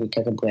 hours we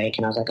took a break,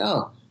 and I was like,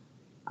 oh,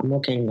 I'm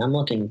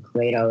looking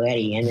great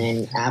already. And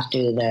then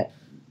after the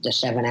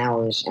 7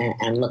 hours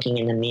and looking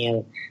in the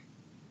mirror,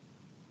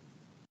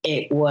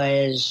 it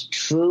was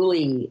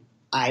truly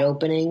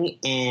eye-opening.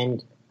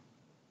 And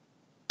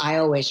I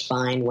always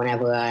find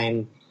whenever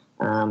I'm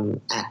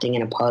acting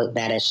in a part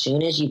that as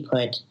soon as you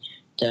put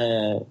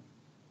the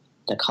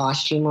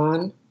costume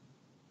on,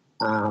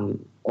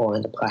 or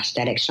the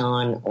prosthetics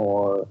on,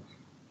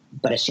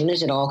 but as soon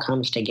as it all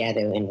comes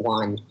together in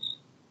one,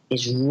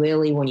 is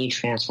really when you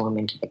transform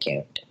into the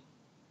character.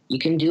 You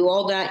can do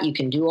all that, you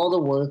can do all the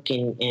work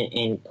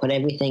and put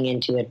everything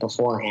into it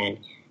beforehand,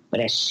 but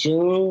as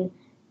soon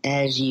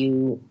as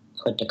you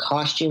put the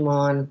costume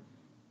on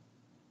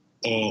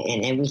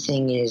and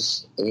everything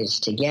is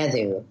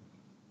together,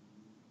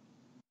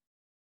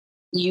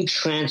 you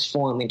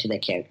transform into the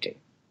character.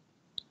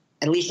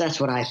 At least that's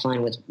what I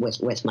find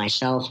with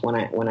myself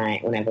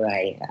whenever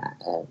I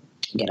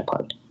get a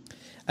part.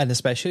 And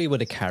especially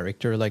with a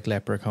character like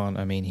Leprechaun,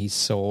 I mean, he's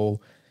so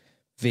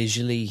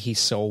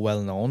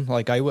well known.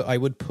 Like I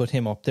would put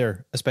him up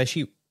there,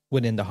 especially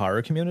within the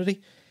horror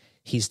community.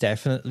 He's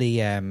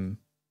definitely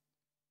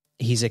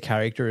he's a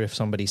character. If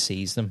somebody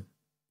sees them,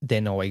 they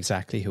know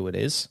exactly who it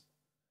is.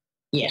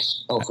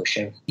 Yes. Oh, for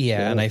sure.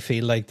 Yeah, and I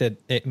feel like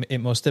that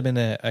it must have been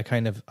a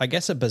kind of, I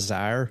guess, a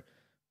bizarre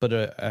but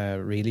a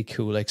really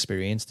cool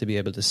experience to be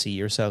able to see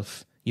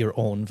yourself, your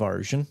own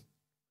version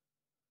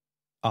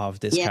of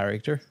this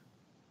character.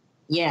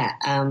 Yeah,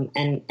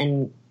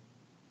 and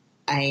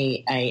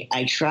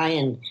I try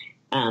and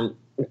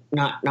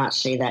not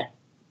say that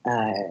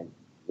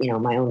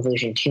my own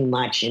version too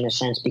much, in a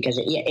sense, because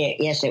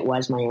yes, it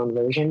was my own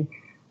version.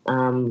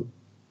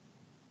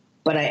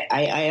 But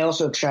I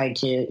also tried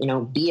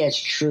to, be as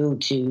true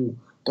to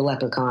the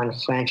Leprechaun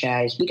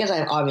franchise, because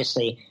I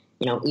obviously,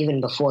 even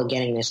before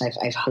getting this,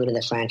 I've heard of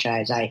the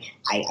franchise. I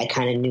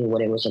kind of knew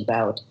what it was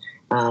about,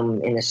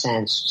 in a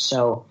sense.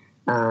 So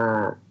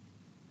I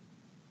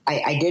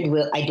did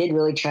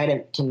really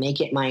try to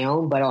make it my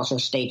own, but also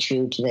stay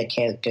true to the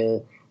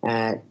character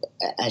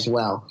as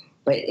well.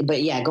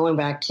 But yeah, going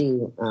back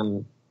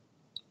to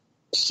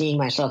seeing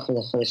myself for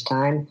the first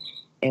time,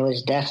 it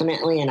was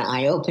definitely an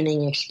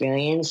eye-opening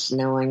experience,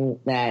 knowing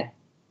that,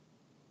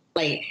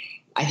 like,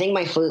 I think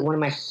one of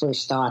my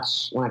first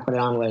thoughts when I put it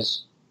on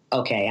was,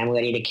 okay, I'm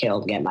ready to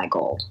kill to get my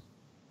gold.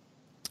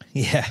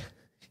 Yeah.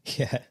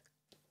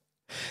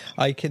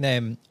 I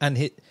can,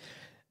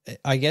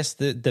 I guess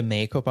the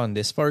makeup on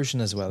this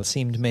version as well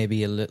seemed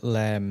maybe a little,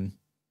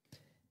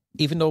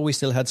 even though we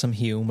still had some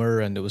humor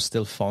and it was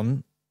still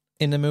fun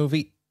in the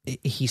movie,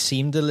 he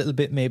seemed a little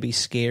bit maybe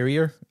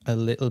scarier, a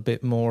little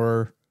bit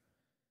more,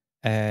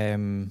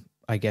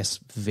 I guess,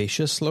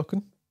 vicious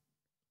looking.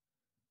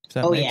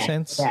 Does that make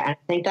sense? Yeah, I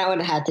think that would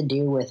have had to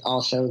do with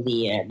also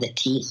the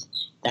teeth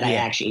that I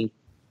actually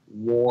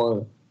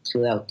war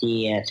throughout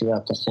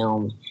the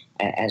film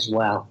as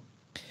well.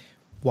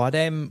 What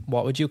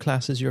would you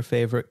class as your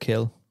favorite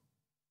kill?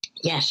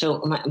 Yeah, so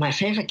my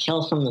favorite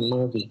kill from the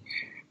movie,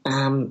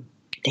 damn,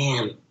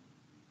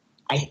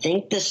 I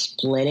think the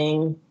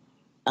splitting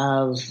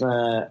of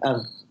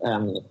the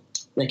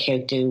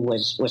character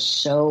was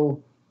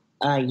so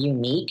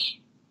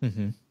unique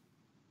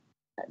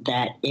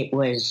that it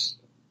was.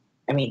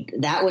 I mean,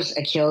 that was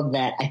a kill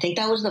that I think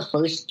that was the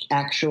first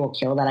actual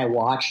kill that I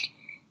watched,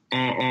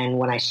 and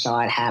when I saw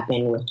it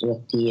happen with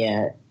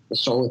the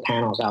solar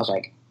panels, I was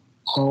like,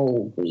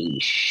 "Holy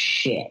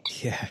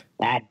shit! Yeah,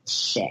 that's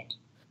sick."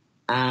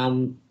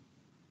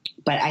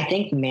 But I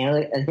think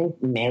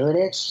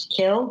Meredith's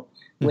kill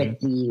with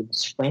the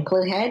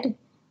sprinkler head,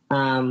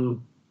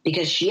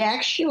 because she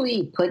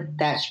actually put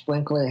that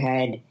sprinkler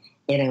head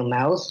in her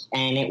mouth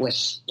and it was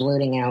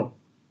splurting out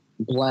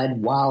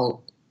blood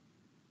while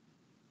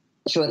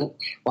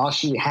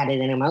she had it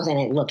in her mouth, and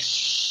it looked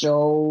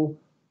so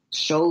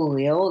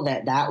real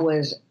that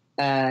was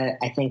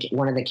I think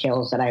one of the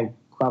kills that I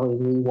probably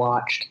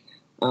rewatched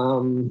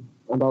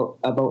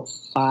about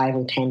 5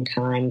 or 10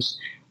 times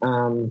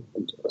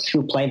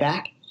through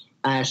playback.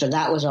 So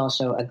that was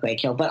also a great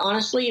kill. But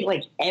honestly,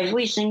 like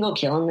every single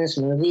kill in this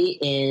movie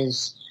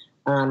is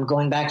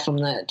going back to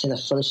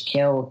the first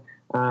kill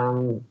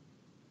to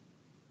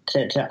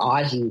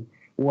Ozzy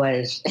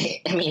was.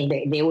 I mean,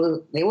 they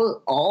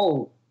were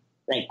all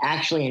like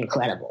actually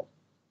incredible.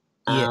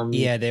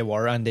 Yeah, they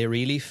were, and they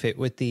really fit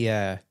with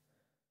the.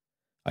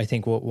 I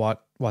think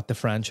what the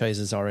franchise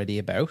is already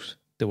about.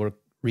 They were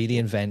really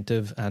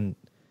inventive and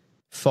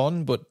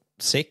fun, but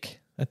sick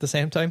at the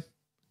same time.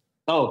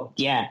 Oh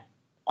yeah.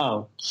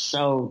 Oh,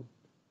 so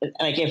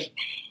like I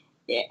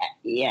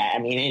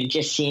mean, and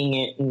just seeing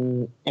it,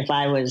 and if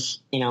I was,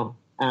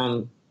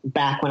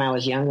 back when I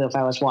was younger, if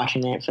I was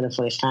watching it for the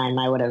first time,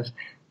 I would have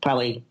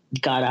probably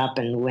got up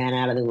and ran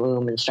out of the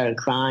room and started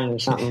crying or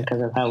something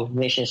because of how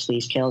vicious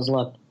these kills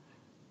look.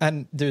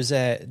 And there's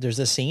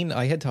a scene.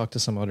 I had talked to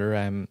some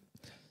other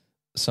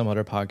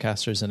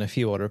podcasters and a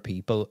few other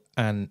people,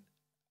 and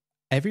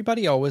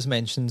everybody always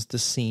mentions the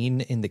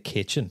scene in the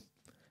kitchen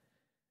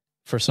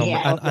for some.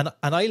 Yeah,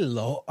 and I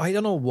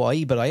don't know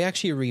why, but I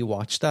actually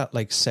rewatched that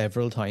like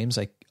several times.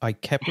 I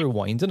kept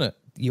rewinding it.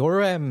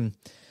 Your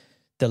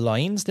the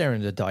lines there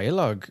in the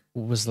dialogue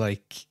was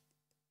like,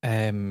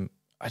 I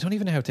don't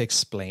even know how to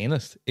explain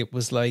it. It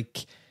was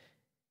like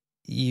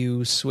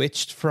you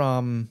switched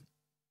from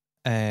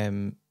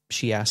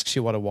she asks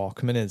you what a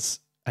Walkman is,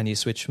 and you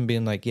switch from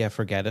being like, yeah,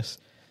 forget it,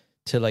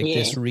 to like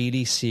this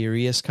really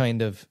serious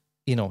kind of,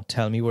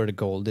 tell me where the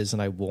gold is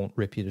and I won't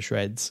rip you to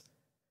shreds.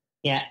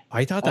 Yeah.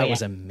 I thought that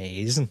was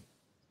amazing.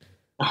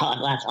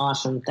 Oh, that's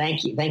awesome.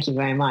 Thank you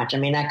very much. I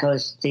mean, that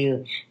goes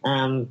to,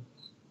 her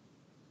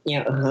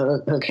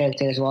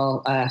character as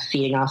well,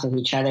 feeding off of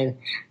each other.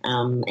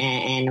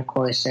 And of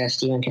course,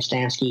 Steven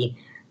Kostanski,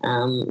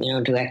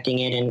 directing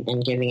it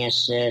and giving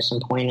us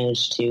some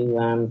pointers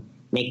to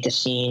make the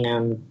scene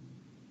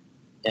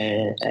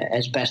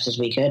as best as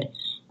we could.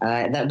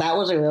 That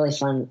was a really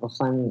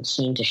fun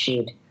scene to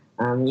shoot.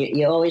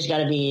 You always got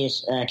to be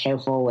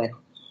careful with,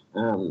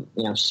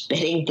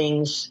 spitting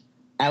things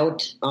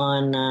out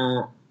on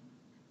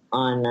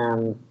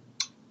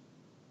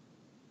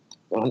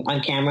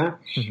camera,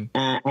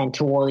 and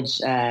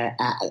towards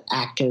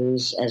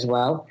actors as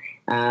well,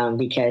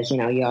 because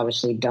you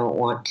obviously don't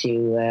want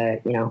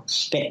to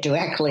spit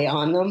directly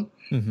on them.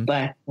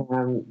 But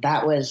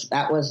that was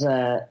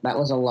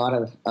a lot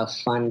of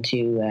fun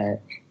to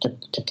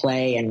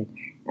play, and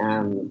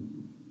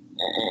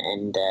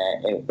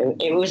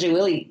it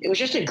was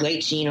just a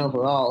great scene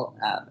overall,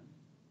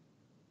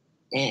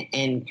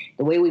 and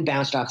the way we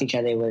bounced off each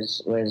other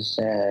was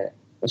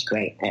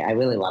great. I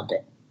really loved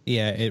it.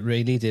 Yeah, it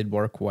really did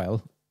work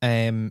well.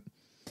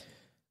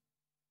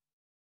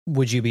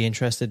 Would you be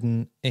interested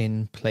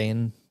in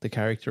playing the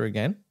character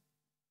again?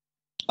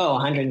 Oh,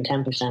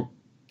 110%.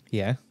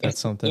 Yeah, that's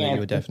something that you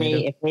would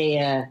definitely do.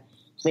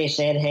 If they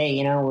said,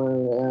 hey,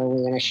 we're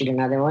going to shoot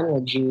another one,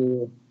 would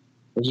you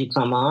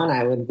come on?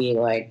 I would be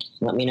like,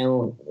 let me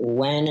know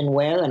when and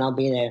where, and I'll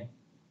be there.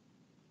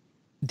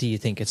 Do you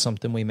think it's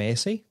something we may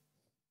see?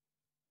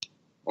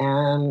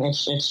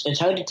 It's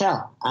hard to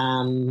tell.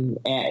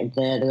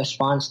 The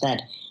response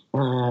that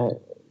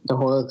the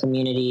horror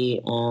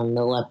community,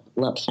 the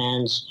Lep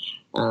fans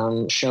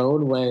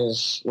showed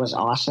was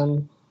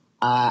awesome.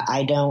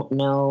 I don't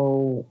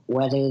know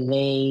whether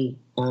they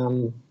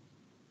will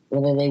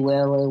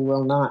or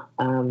will not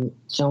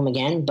film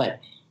again, but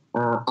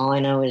all I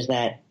know is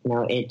that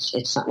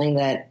it's something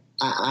that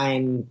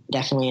I'm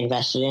definitely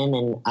invested in,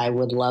 and I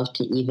would love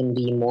to even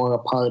be more a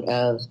part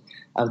of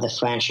the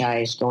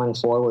franchise going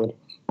forward.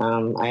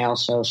 I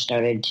also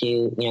started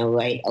to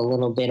write a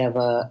little bit of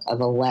a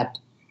Lep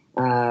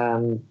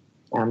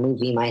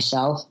movie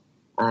myself.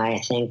 I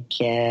think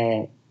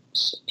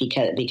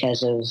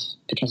because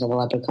of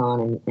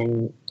Leprechaun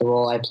and the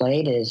role I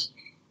played, is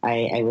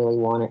I really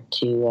wanted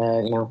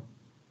to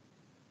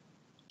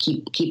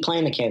keep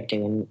playing the character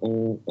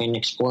and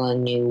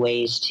exploring new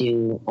ways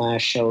to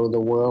show the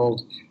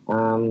world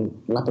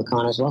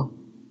Leprechaun as well,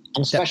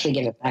 and especially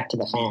give it back to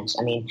the fans.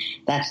 I mean,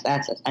 I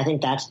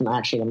think that's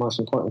actually the most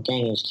important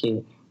thing, is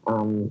to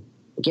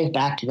give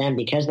back to them,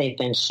 because they've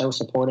been so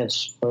supportive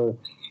for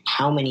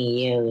how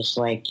many years.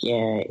 Like,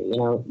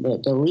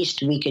 the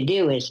least we could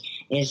do is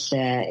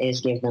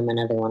give them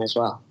another one as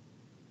well.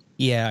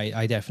 Yeah,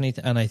 I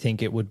definitely, and I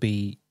think it would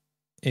be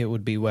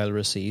well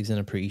received and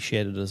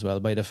appreciated as well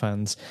by the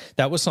fans.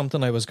 That was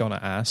something I was going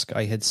to ask.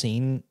 I had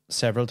seen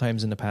several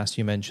times in the past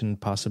you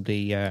mentioned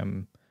possibly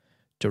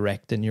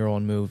directing your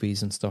own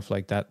movies and stuff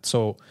like that.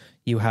 So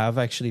you have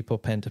actually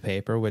put pen to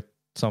paper with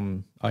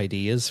some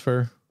ideas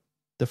for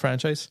the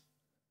franchise?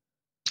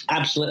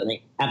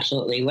 Absolutely.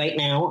 Right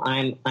now,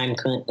 I'm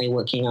currently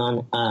working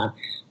on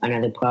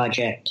another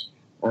project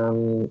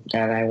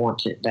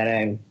that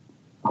I'm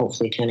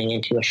hopefully turning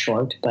into a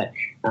short, but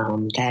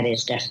that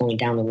is definitely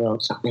down the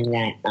road, something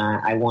that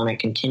I want to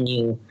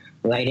continue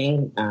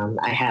writing.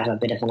 I have a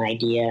bit of an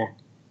idea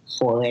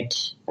for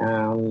it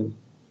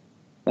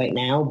right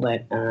now,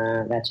 but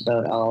that's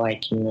about all I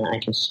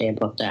can say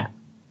about that.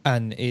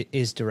 And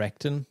is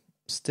directing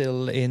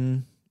still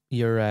in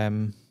your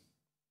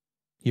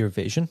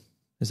vision?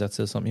 Is that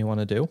still something you want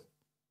to do?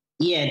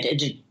 Yeah,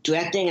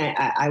 directing.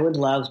 I would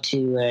love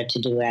to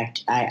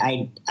direct.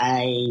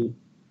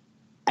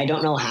 I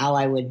don't know how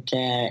I would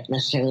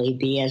necessarily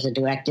be as a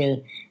director,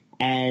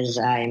 as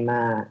I'm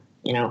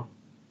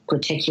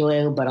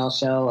particular, but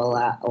also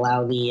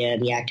allow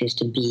the actors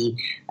to be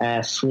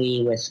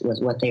free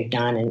with what they've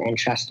done and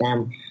trust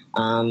them.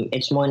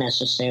 It's more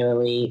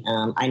necessarily.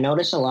 I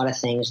notice a lot of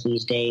things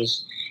these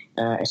days,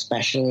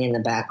 especially in the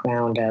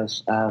background of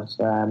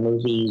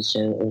movies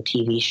or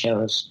TV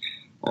shows.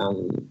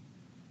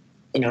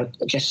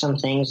 Just some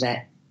things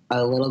that are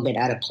a little bit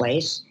out of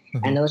place.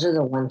 Mm-hmm. And those are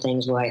the one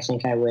things where I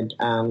think I would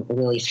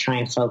really try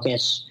and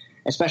focus,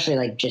 especially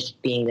like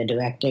just being the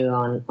director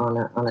on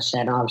a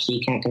set. Obviously,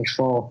 you can't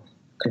control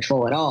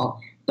it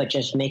all, but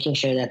just making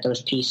sure that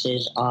those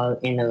pieces are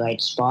in the right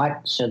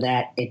spot so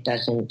that it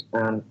doesn't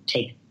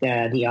take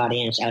the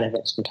audience out of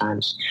it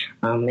sometimes.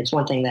 It's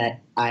one thing that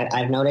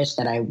I've noticed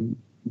that I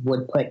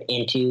would put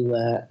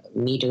into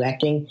me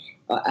directing,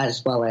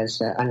 as well as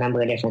a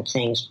number of different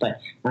things. But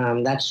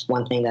that's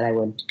one thing that I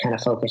would kind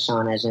of focus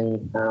on, as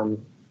in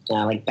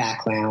like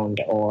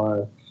background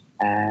or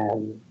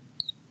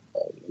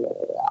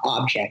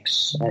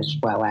objects, as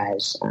well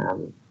as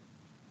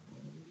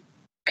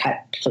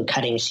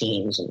cutting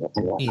scenes and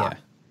whatnot.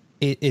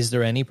 Yeah. Is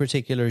there any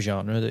particular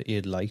genre that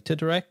you'd like to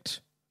direct?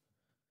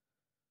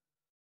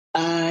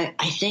 I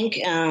think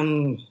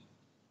an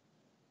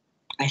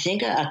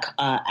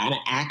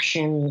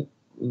action,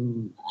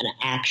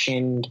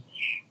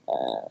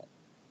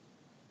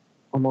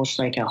 almost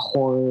like a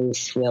horror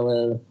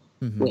thriller.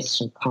 Mm-hmm. With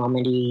some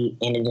comedy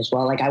in it as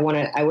well. Like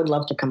I would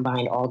love to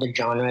combine all the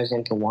genres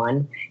into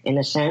one, in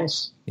a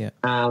sense. Yeah.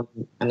 I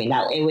mean,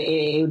 that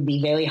it would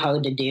be very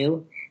hard to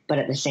do, but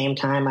at the same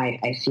time,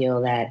 I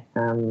feel that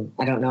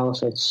I don't know if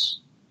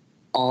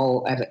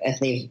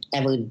they've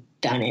ever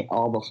done it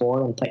all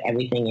before and put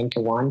everything into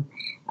one.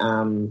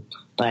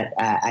 But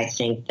I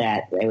think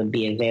that it would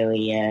be a very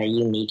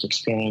unique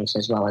experience,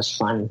 as well as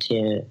fun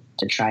to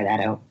try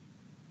that out.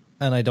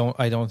 And I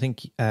don't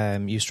think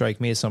you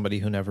strike me as somebody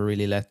who never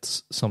really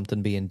lets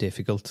something being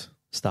difficult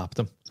stop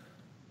them.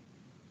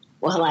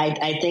 Well,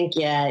 I think,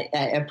 I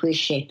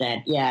appreciate that.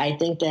 Yeah, I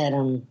think that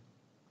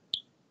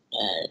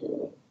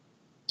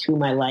through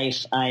my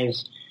life, I've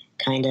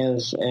kind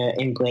of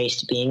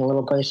embraced being a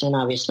little person.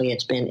 Obviously,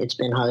 it's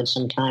been hard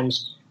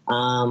sometimes,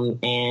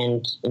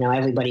 and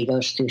everybody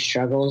goes through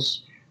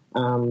struggles.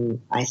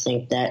 I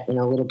think that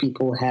little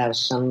people have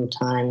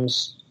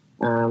sometimes.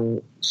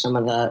 Some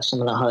of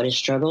the hardest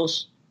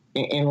struggles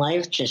in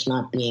life, just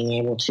not being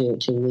able to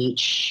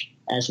reach,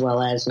 as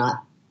well as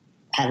not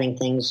having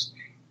things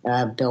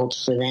built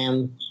for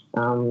them,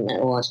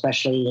 or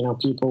especially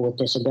people with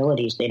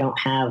disabilities. They don't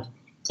have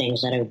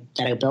things that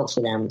are built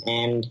for them,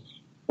 and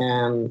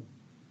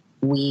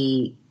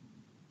we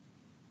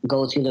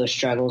go through those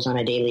struggles on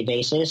a daily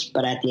basis.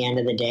 But at the end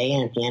of the day,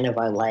 and at the end of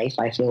our life,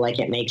 I feel like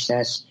it makes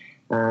us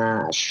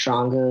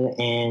stronger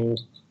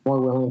and more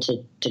willing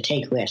to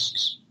take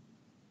risks.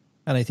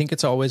 And I think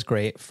it's always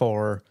great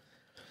for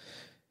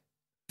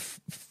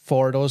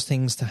those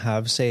things to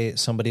have, say,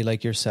 somebody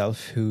like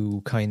yourself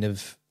who kind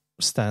of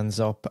stands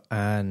up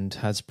and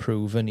has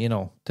proven,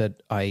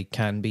 that I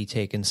can be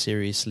taken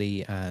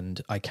seriously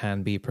and I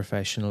can be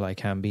professional, I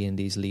can be in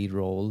these lead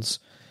roles,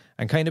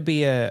 and kind of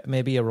be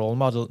maybe a role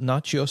model,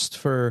 not just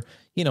for,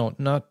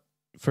 not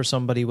for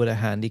somebody with a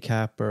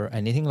handicap or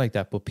anything like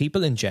that, but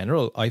people in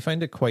general. I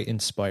find it quite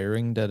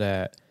inspiring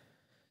that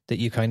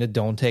you kind of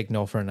don't take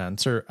no for an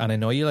answer. And I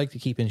know you like to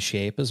keep in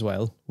shape as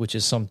well, which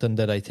is something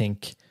that I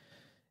think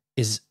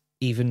is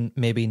even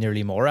maybe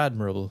nearly more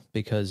admirable,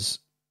 because,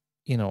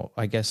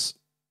 I guess,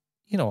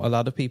 a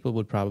lot of people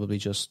would probably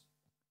just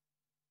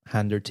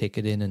hand their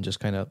ticket in and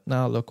just kind of,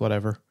 look,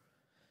 whatever.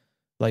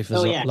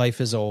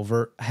 life is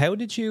over. How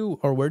did you,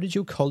 or where did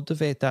you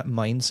cultivate that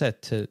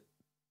mindset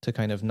to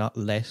kind of not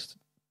let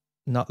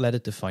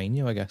it define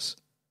you, I guess?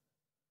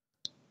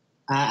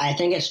 I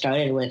think it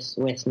started with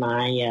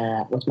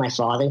my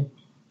father.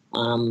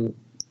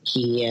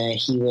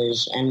 He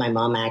was, and my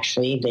mom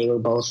actually, they were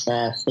both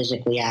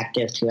physically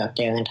active throughout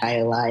their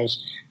entire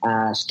lives,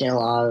 still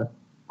are.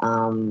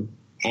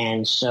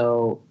 And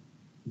so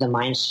the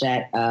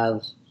mindset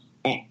of,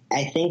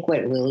 I think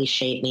what really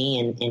shaped me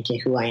into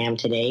who I am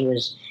today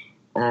was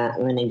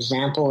an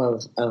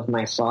example of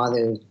my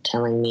father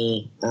telling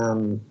me,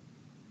 when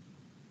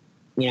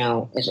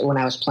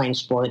I was playing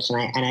sports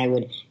and I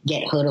would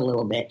get hurt a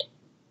little bit,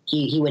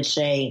 he would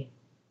say,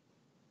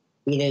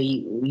 either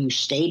you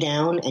stay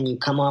down and you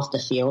come off the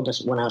field.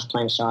 When I was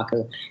playing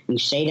soccer, you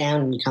stay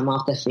down and you come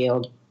off the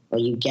field, or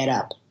you get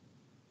up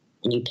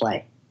and you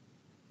play.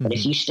 Mm-hmm. But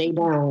if you stay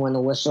down when the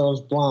whistle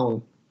is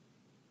blown,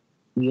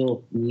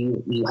 you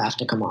have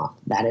to come off.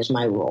 That is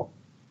my rule.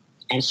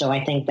 And so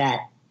I think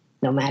that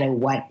no matter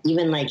what,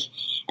 even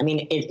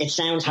it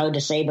sounds hard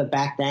to say, but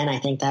back then I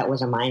think that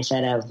was a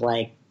mindset of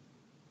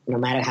no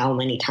matter how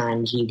many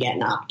times you get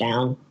knocked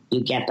down,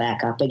 you get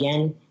back up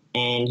again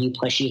and you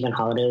push even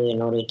harder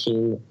in order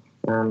to,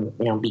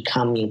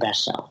 become your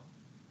best self.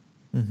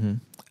 Mm-hmm.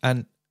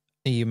 And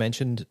you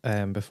mentioned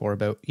before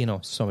about,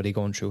 somebody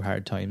going through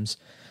hard times.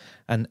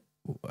 And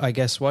I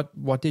guess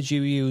what did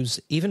you use,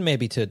 even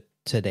maybe to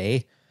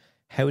today?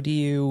 How do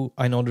you,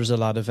 I know there's a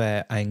lot of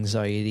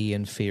anxiety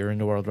and fear in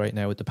the world right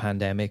now with the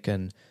pandemic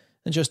and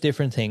just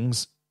different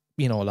things.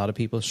 A lot of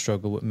people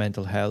struggle with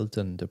mental health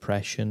and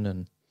depression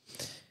and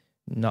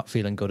not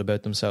feeling good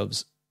about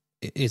themselves.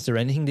 Is there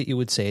anything that you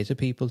would say to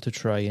people to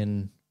try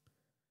and,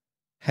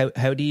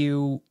 how do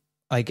you,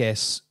 I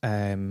guess,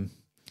 find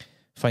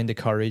the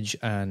courage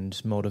and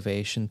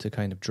motivation to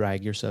kind of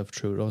drag yourself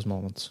through those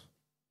moments?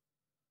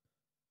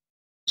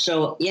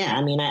 So,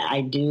 yeah, I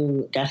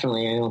do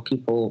definitely. I know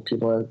people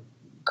are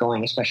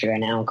going, especially right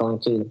now, going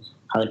through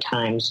hard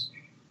times.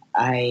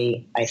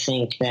 I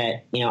think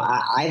that,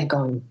 I've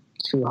gone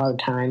through hard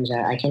times.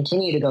 I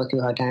continue to go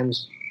through hard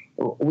times.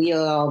 We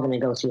are all going to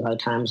go through hard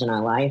times in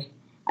our life.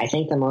 I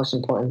think the most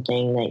important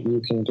thing that you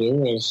can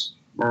do is,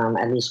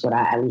 at least what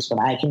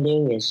I can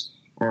do is,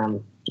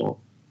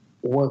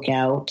 work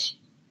out,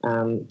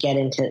 get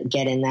in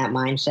that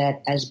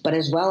mindset,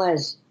 as well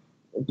as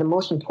the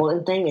most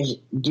important thing is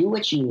do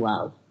what you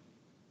love.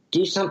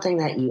 Do something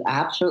that you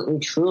absolutely,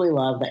 truly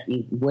love that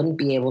you wouldn't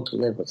be able to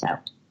live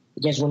without.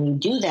 Because when you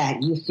do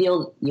that, you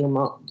feel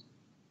you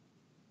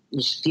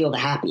feel the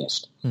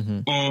happiest. Mm-hmm.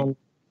 And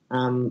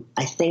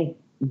I think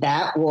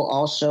that will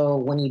also,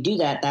 when you do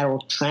that, that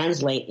will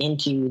translate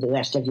into the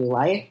rest of your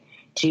life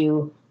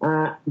to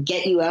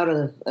get you out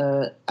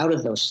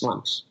of those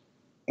slumps.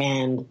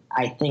 And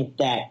I think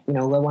that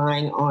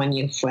relying on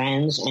your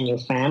friends and your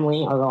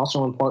family are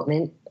also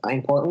important.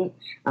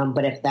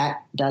 But if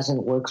that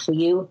doesn't work for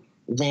you,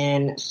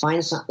 then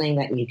find something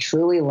that you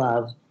truly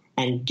love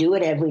and do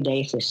it every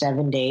day for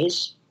 7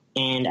 days.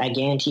 And I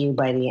guarantee you,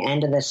 by the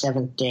end of the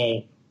 7th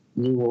day,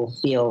 you will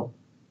feel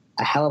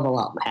a hell of a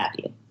lot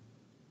happier.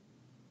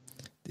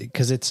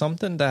 Because it's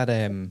something that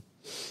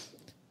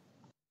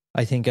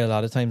I think a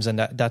lot of times, and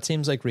that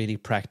seems like really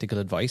practical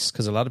advice,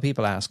 because a lot of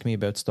people ask me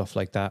about stuff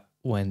like that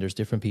when there's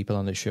different people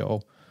on the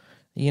show,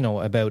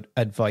 about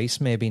advice,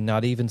 maybe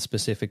not even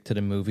specific to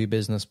the movie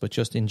business, but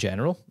just in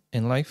general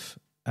in life.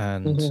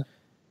 And mm-hmm.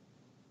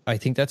 I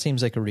think that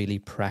seems like a really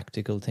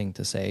practical thing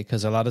to say,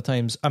 because a lot of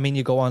times,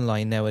 you go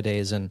online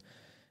nowadays and,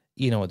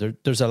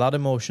 there's a lot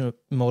of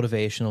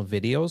motivational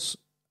videos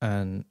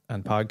and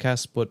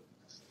podcasts, but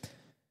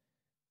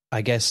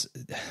I guess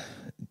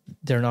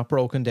they're not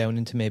broken down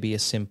into maybe a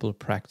simple,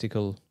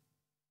 practical,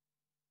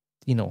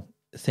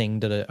 thing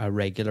that a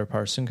regular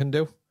person can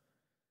do.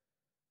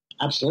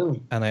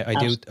 Absolutely. And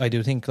I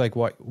do think like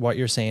what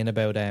you're saying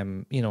about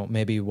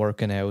maybe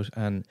working out,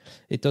 and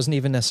it doesn't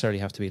even necessarily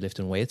have to be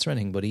lifting weights or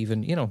anything, but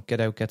even get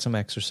out, get some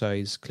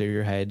exercise, clear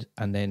your head,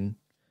 and then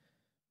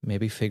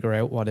maybe figure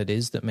out what it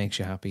is that makes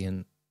you happy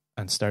and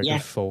start to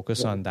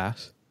focus on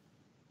that.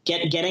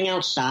 Getting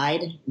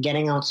outside,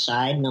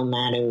 no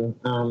matter,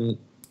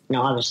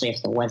 obviously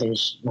if the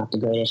weather's not the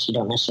greatest, you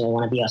don't necessarily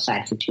want to be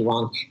outside for too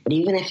long. But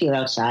even if you're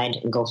outside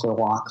and go for a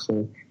walk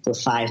for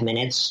 5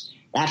 minutes,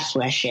 that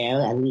fresh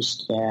air, at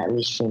least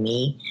for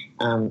me,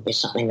 is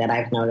something that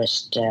I've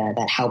noticed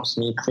that helps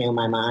me clear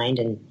my mind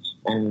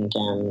and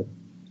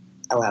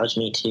allows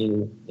me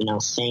to,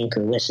 think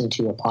or listen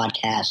to a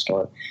podcast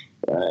or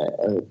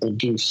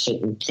do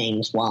certain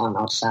things while I'm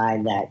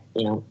outside that,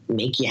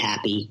 make you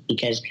happy.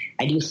 Because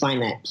I do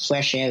find that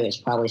fresh air is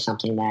probably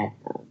something that,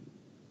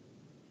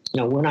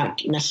 we're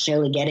not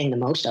necessarily getting the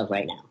most of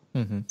right now.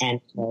 Mm-hmm.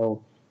 And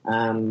so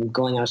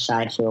going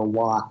outside for a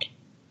walk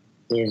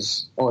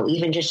or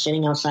even just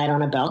sitting outside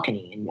on a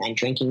balcony and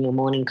drinking your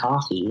morning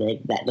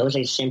coffee, those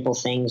are simple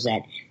things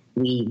that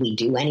we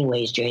do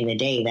anyways during the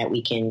day that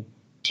we can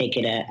take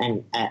it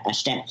a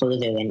step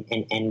further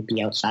and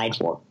be outside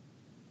for.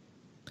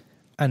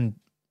 And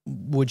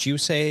would you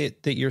say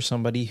that you're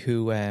somebody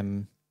who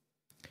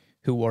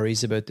who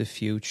worries about the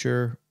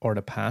future or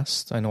the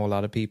past. I know a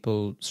lot of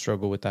people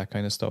struggle with that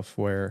kind of stuff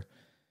where,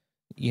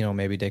 you know,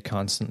 maybe they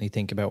constantly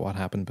think about what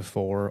happened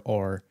before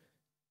or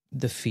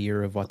the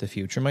fear of what the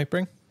future might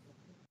bring.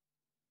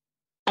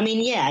 I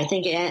mean, yeah, I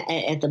think at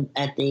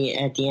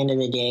the end of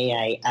the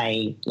day,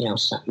 I you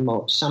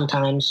know,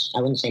 sometimes, I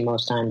wouldn't say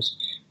most times,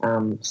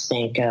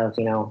 think of,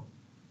 you know,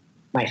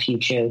 my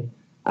future.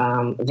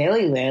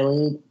 Very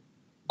rarely,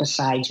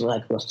 besides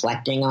like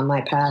reflecting on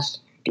my past,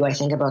 do I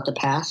think about the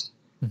past.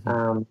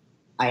 Mm-hmm.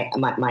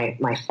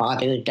 My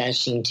father does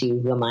seem to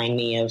remind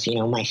me of, you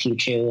know, my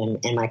future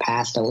and my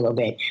past a little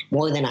bit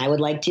more than I would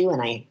like to,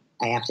 and I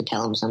have to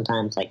tell him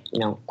sometimes, like, you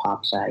know,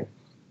 Pops, I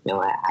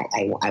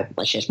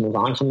let's just move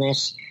on from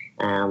this.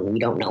 We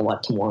don't know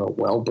what tomorrow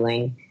will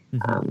bring,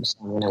 so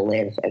I'm going to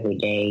live every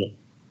day,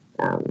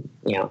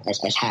 you know,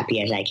 as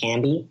happy as I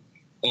can be.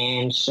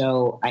 And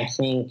so I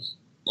think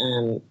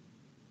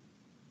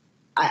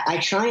I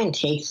try and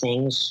take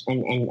things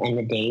and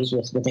the days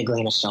with a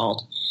grain of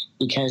salt,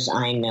 because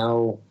I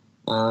know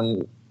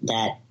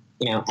that,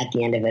 you know, at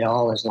the end of it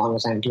all, as long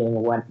as I'm doing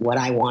what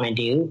I want to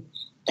do,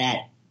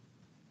 that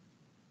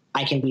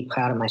I can be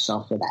proud of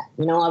myself for that.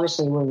 You know,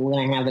 obviously we're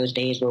going to have those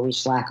days where we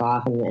slack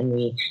off and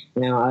we,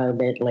 you know, are a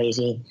bit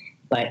lazy.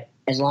 But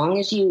as long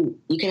as you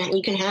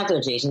can have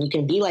those days, and you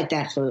can be like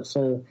that for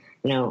you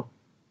know,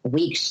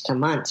 weeks to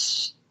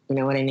months. You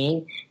know what I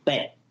mean?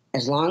 But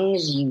as long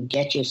as you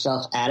get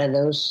yourself out of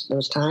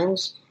those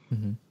times,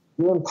 mm-hmm.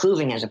 you're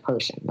improving as a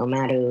person, no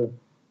matter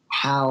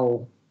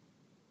how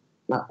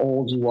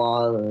old you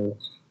are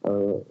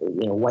or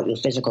you know, what your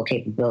physical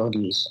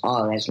capabilities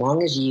are. As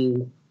long as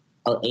you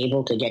are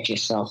able to get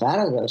yourself out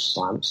of those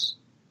slumps,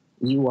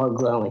 you are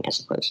growing as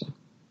a person.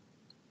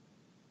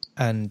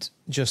 And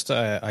just,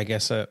 I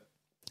guess, a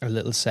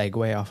little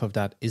segue off of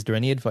that, is there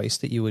any advice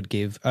that you would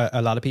give?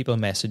 A lot of people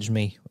messaged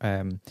me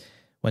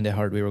when they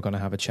heard we were going to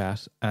have a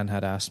chat and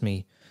had asked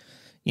me,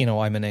 you know,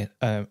 I'm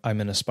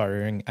an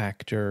aspiring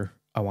actor,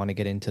 I want to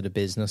get into the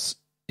business.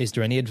 Is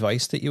there any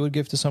advice that you would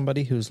give to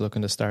somebody who's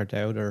looking to start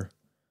out, or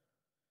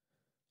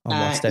on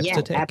what steps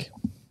to take?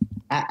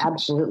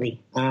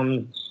 Absolutely.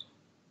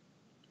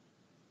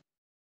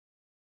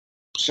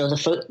 So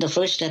the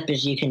first step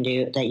you can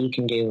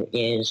do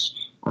is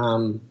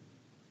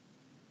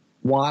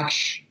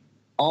watch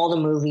all the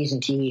movies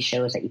and TV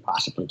shows that you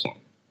possibly can.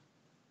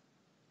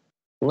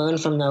 Learn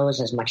from those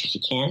as much as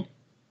you can,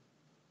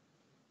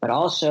 but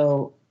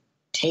also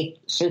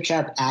search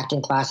up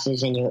acting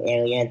classes in your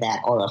area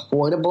that are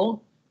affordable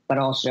but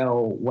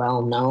also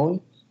well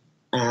known,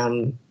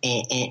 and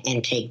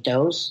take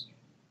those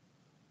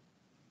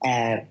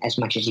as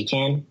much as you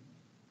can.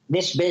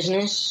 This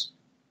business.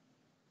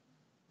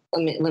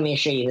 Let me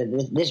assure you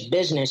that this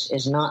business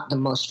is not the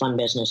most fun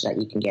business that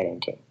you can get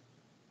into.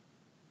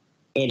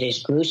 It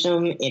is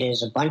gruesome. It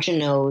is a bunch of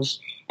no's.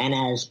 And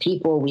as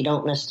people, we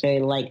don't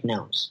necessarily like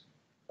no's.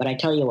 But I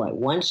tell you what,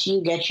 once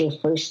you get your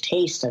first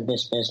taste of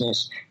this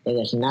business, there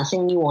is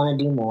nothing you want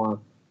to do more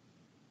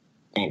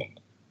than it.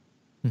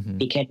 Mm-hmm.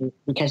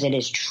 Because it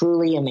is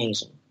truly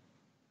amazing.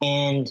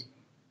 And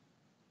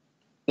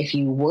if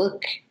you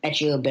work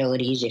at your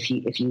abilities, if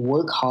you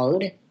work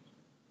hard,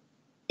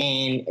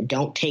 and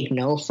don't take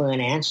no for an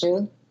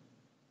answer,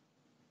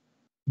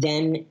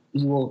 then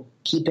you will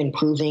keep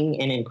improving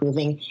and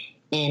improving.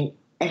 And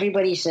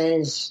everybody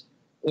says,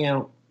 you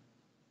know,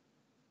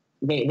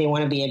 they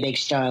want to be a big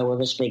star. Well,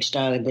 this big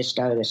star, this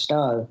star, this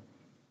star.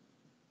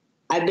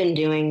 I've been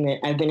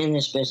in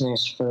this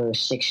business for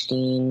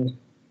 16,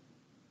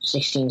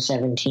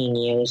 17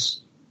 years.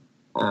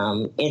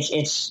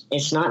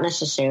 It's not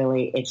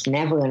necessarily, it's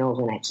never an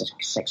overnight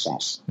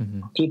success.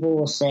 Mm-hmm. People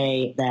will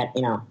say that,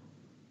 you know,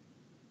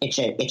 it's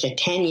a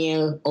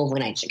 10-year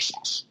overnight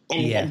success.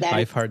 And yeah,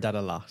 I've heard that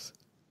a lot.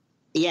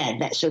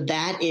 Yeah, so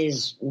that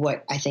is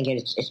what I think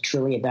it's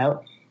truly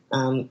about.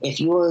 If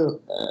you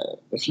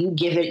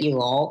give it your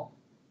all,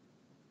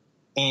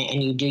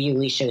 and you do your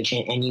research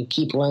and you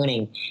keep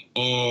learning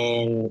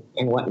and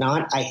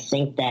whatnot, I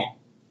think that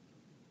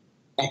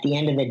at the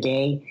end of the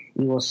day,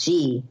 you will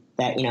see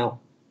that, you know,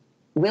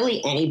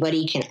 really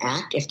anybody can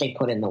act if they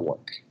put in the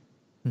work.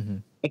 Mm-hmm.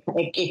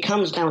 It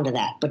comes down to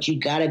that, but you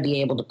got to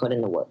be able to put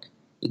in the work.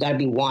 You got to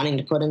be wanting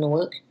to put in the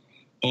work,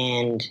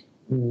 and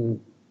then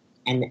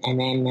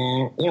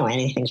you know,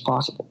 anything's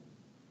possible.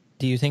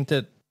 Do you think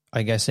that,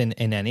 I guess in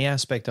any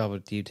aspect of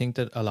it, do you think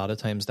that a lot of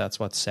times that's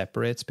what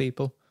separates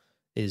people,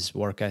 is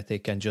work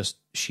ethic and just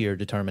sheer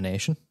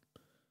determination?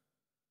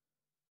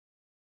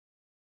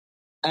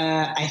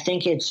 I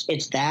think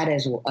it's that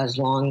as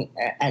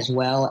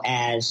well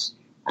as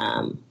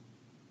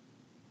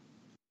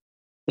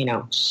you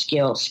know,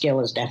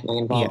 skill is definitely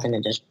involved in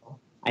it as well,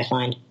 I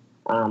find.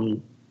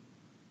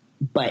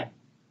 But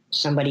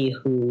somebody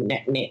who,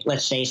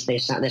 let's say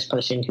there's not this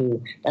person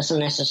who doesn't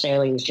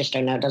necessarily, who's just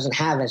doesn't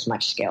have as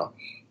much skill,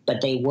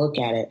 but they work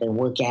at it and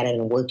work at it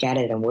and work at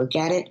it and work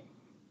at it,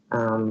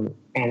 and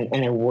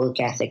their work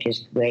ethic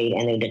is great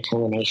and their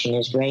determination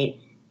is great.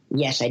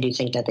 Yes, I do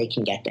think that they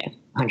can get there,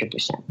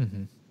 100%.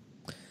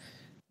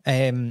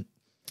 Mm-hmm.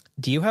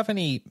 Do you have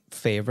any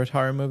favorite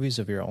horror movies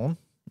of your own?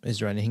 Is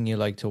there anything you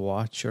like to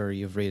watch or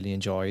you've really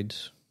enjoyed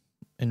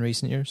in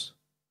recent years?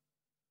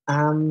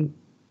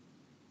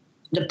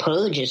 The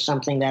Purge is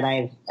something that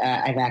I've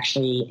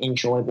actually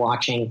enjoyed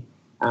watching.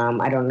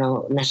 I don't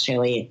know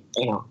necessarily,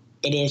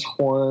 it is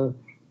horror,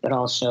 but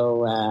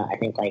also I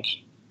think like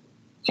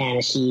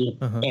fantasy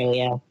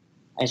area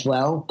as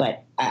well.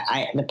 But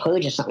the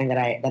Purge is something that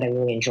I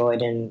really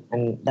enjoyed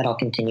and that I'll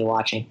continue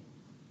watching.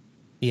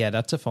 Yeah,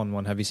 that's a fun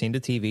one. Have you seen the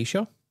TV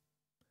show?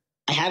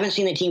 I haven't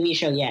seen the TV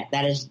show yet.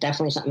 That is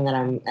definitely something that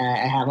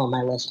I have on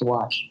my list to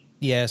watch.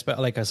 Yes, but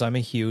as I'm a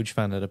huge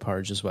fan of The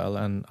Purge as well,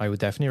 and I would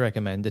definitely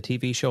recommend the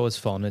TV show. Is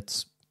fun.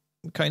 It's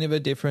kind of a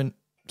different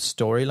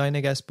storyline,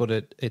 I guess, but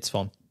it's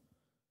fun.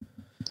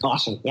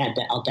 Awesome. Yeah,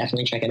 I'll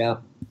definitely check it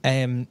out.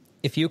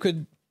 If you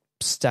could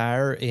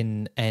star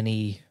in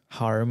any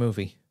horror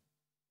movie,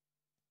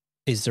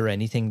 is there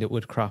anything that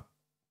would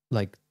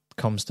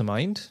comes to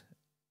mind?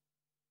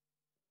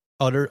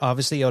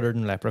 Obviously other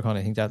than Leprechaun,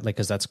 I think that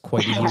because that's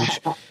quite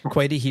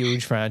a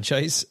huge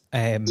franchise.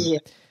 Yeah.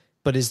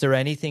 But is there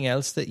anything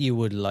else that you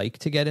would like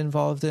to get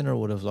involved in or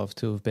would have loved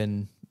to have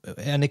been?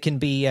 And it can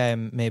be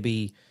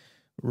maybe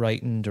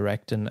writing,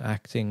 directing,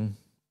 acting.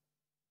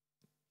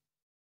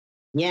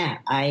 Yeah,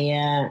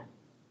 I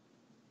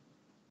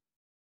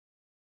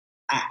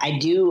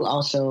did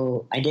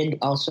also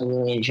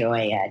really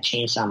enjoy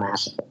Chainsaw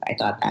Massacre. I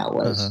thought that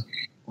was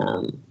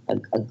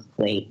a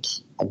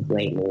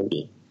great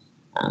movie.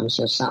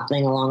 So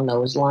something along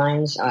those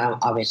lines.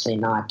 Obviously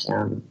not,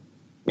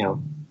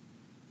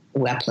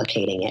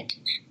 replicating it,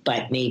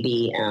 but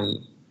maybe,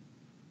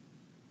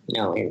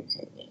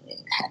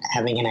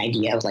 having an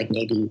idea of like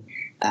maybe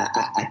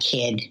a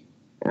kid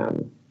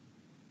kind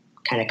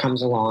of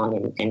comes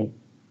along and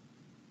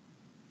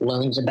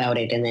learns about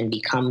it and then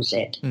becomes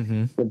it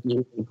would be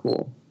really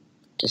cool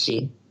to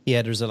see.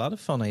 Yeah, there's a lot of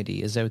fun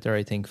ideas out there,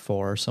 I think,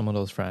 for some of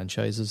those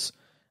franchises.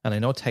 And I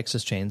know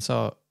Texas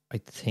Chainsaw, I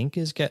think,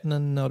 is getting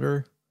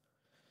another...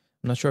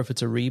 I'm not sure if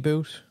it's a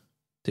reboot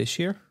this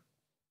year.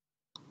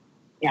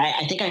 Yeah,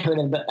 I think I heard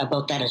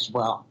about that as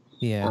well.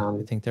 Yeah,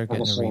 I think they're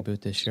getting a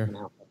reboot this year.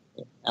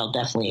 I'll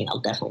definitely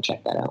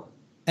check that out.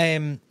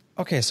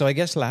 Okay, so I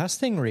guess last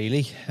thing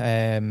really,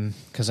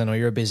 because I know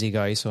you're a busy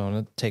guy, so I don't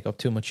want to take up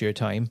too much of your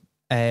time.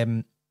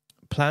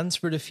 Plans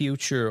for the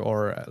future,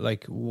 or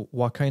like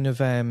what kind of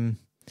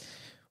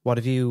what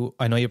have you?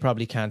 I know you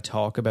probably can't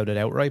talk about it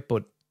outright,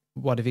 but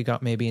what have you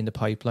got maybe in the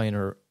pipeline,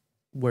 or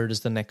where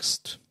does the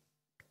next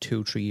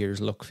 2-3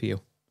 years look for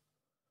you?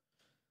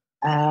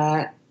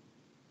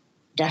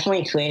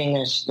 Definitely creating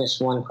this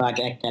one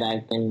project that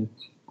I've been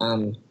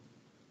on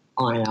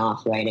and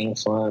off writing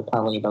for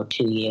probably about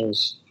 2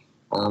 years.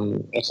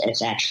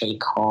 It's actually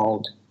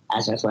called,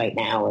 as of right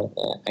now,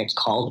 it's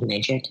called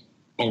Midget.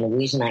 And the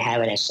reason I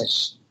have it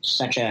as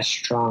such a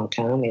strong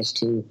term is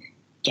to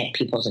get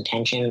people's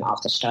attention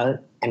off the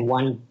start, and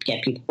one,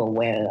 get people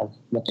aware of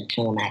what the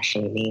term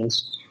actually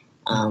means.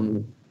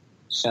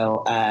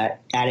 So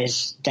that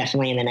is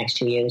definitely in the next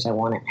 2 years. I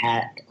want to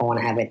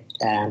have it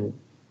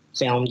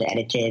filmed,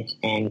 edited,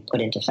 and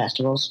put into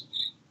festivals.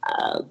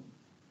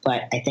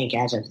 But I think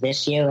as of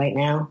this year, right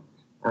now,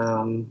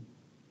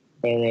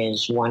 there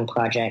is one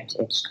project.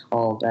 It's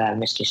called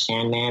Mr.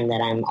 Sandman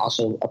that I'm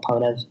also a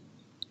part of.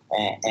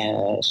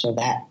 So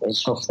that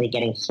is hopefully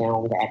getting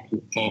filmed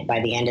by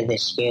the end of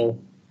this year.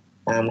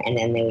 And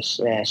then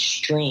there's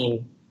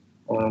Stream.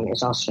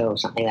 Is also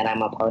something that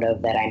I'm a part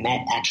of that I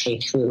met actually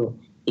through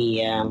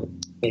the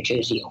New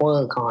Jersey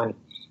Horror Con.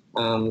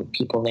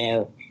 People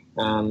there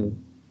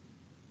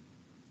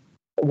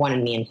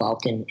wanted me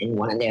involved in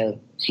one of their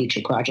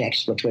future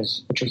projects, which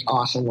was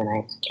awesome, and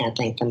I can't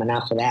thank them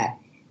enough for that.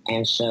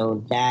 And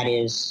so that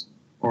is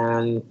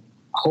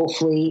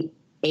hopefully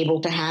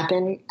able to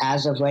happen.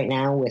 As of right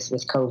now, with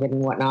COVID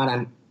and whatnot,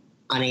 I'm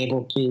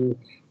unable to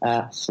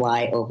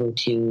fly over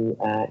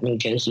to New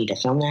Jersey to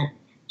film that.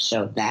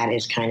 So that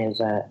is kind of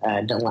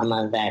a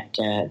dilemma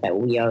that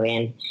we are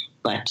in.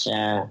 But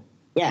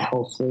yeah,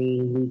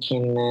 hopefully we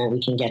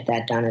can get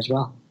that done as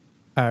well.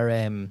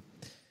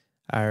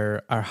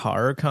 Are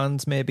horror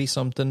cons maybe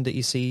something that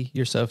you see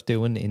yourself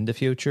doing in the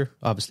future?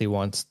 Obviously,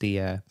 once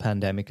the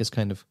pandemic has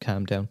kind of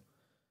calmed down.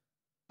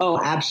 Oh,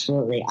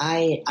 absolutely.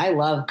 I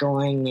love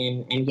going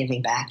and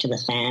giving back to the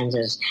fans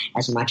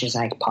as much as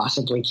I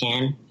possibly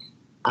can.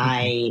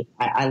 I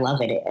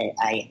love it.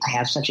 I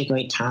have such a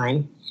great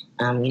time,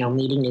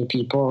 meeting new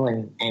people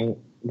and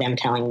them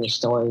telling me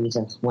stories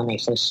of when they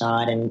first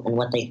saw it and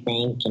what they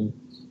think and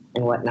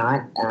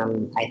whatnot.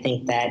 I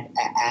think that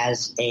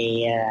as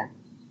the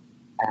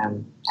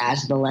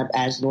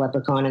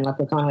Leprechaun and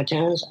Leprechaun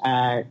Returns,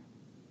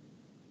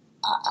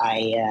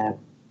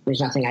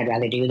 there's nothing I'd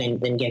rather do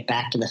than give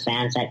back to the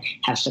fans that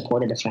have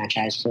supported the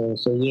franchise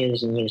for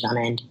years and years on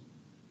end.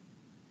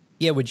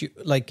 Yeah, would you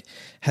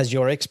has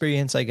your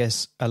experience, I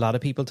guess a lot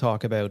of people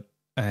talk about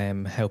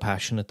how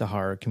passionate the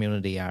horror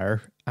community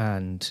are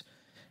and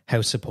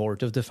how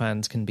supportive the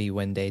fans can be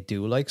when they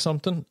do like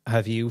something.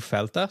 Have you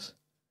felt that?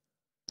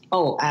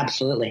 Oh,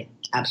 absolutely.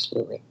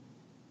 Absolutely.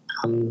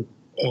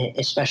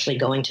 especially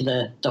going to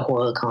the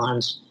horror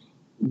cons,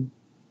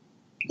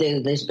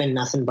 there's been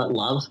nothing but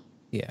love.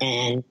 Yeah.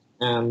 And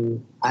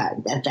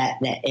that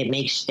it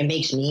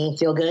makes me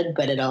feel good,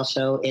 but it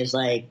also is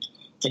like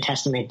it's a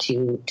testament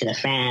to the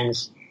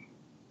fans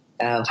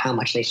of how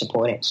much they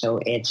support it.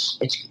 So it's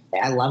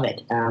I love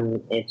it.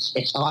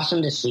 It's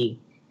awesome to see.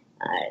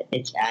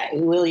 It's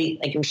really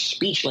like I'm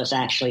speechless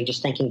actually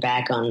just thinking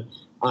back on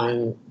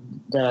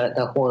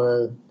the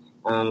horror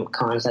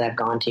cons that I've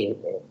gone to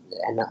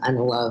and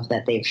the love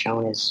that they've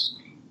shown is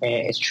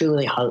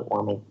truly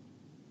heartwarming.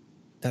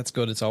 That's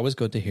good. It's always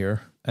good to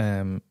hear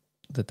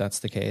that's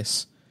the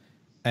case.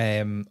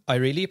 I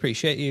really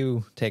appreciate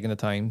you taking the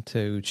time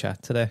to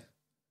chat today.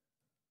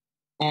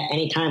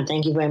 Anytime.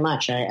 Thank you very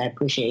much. I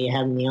appreciate you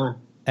having me on.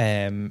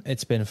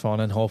 It's been fun,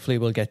 and hopefully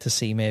we'll get to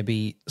see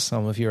maybe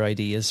some of your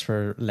ideas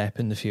for Lep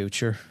in the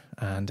future,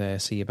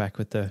 and see you back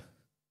with the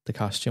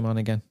costume on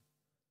again.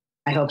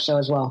 I hope so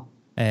as well.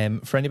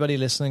 For anybody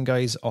listening,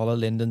 guys, all of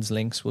Linden's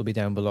links will be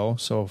down below.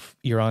 So if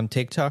you're on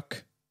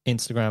TikTok,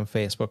 Instagram,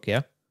 Facebook,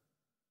 yeah?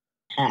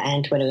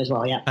 And Twitter as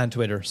well, yeah. And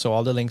Twitter. So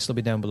all the links will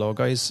be down below,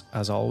 guys.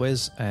 As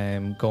always,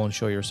 go and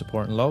show your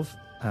support and love,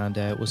 and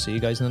we'll see you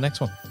guys in the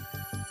next one.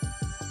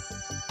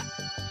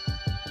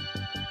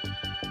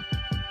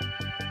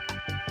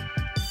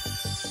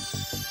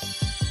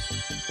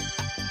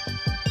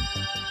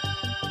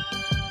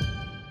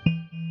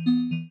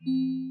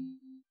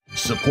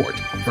 Support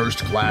First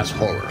Class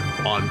Horror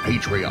on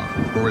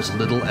Patreon for as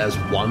little as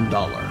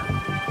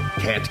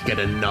 $1. Can't get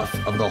enough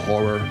of the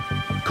horror?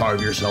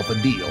 Carve yourself a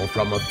deal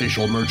from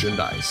official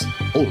merchandise,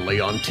 only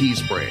on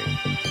Teespring.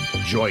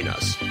 Join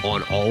us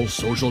on all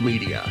social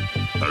media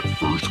at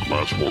First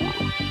Class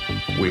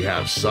Horror. We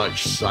have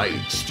such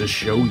sights to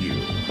show you.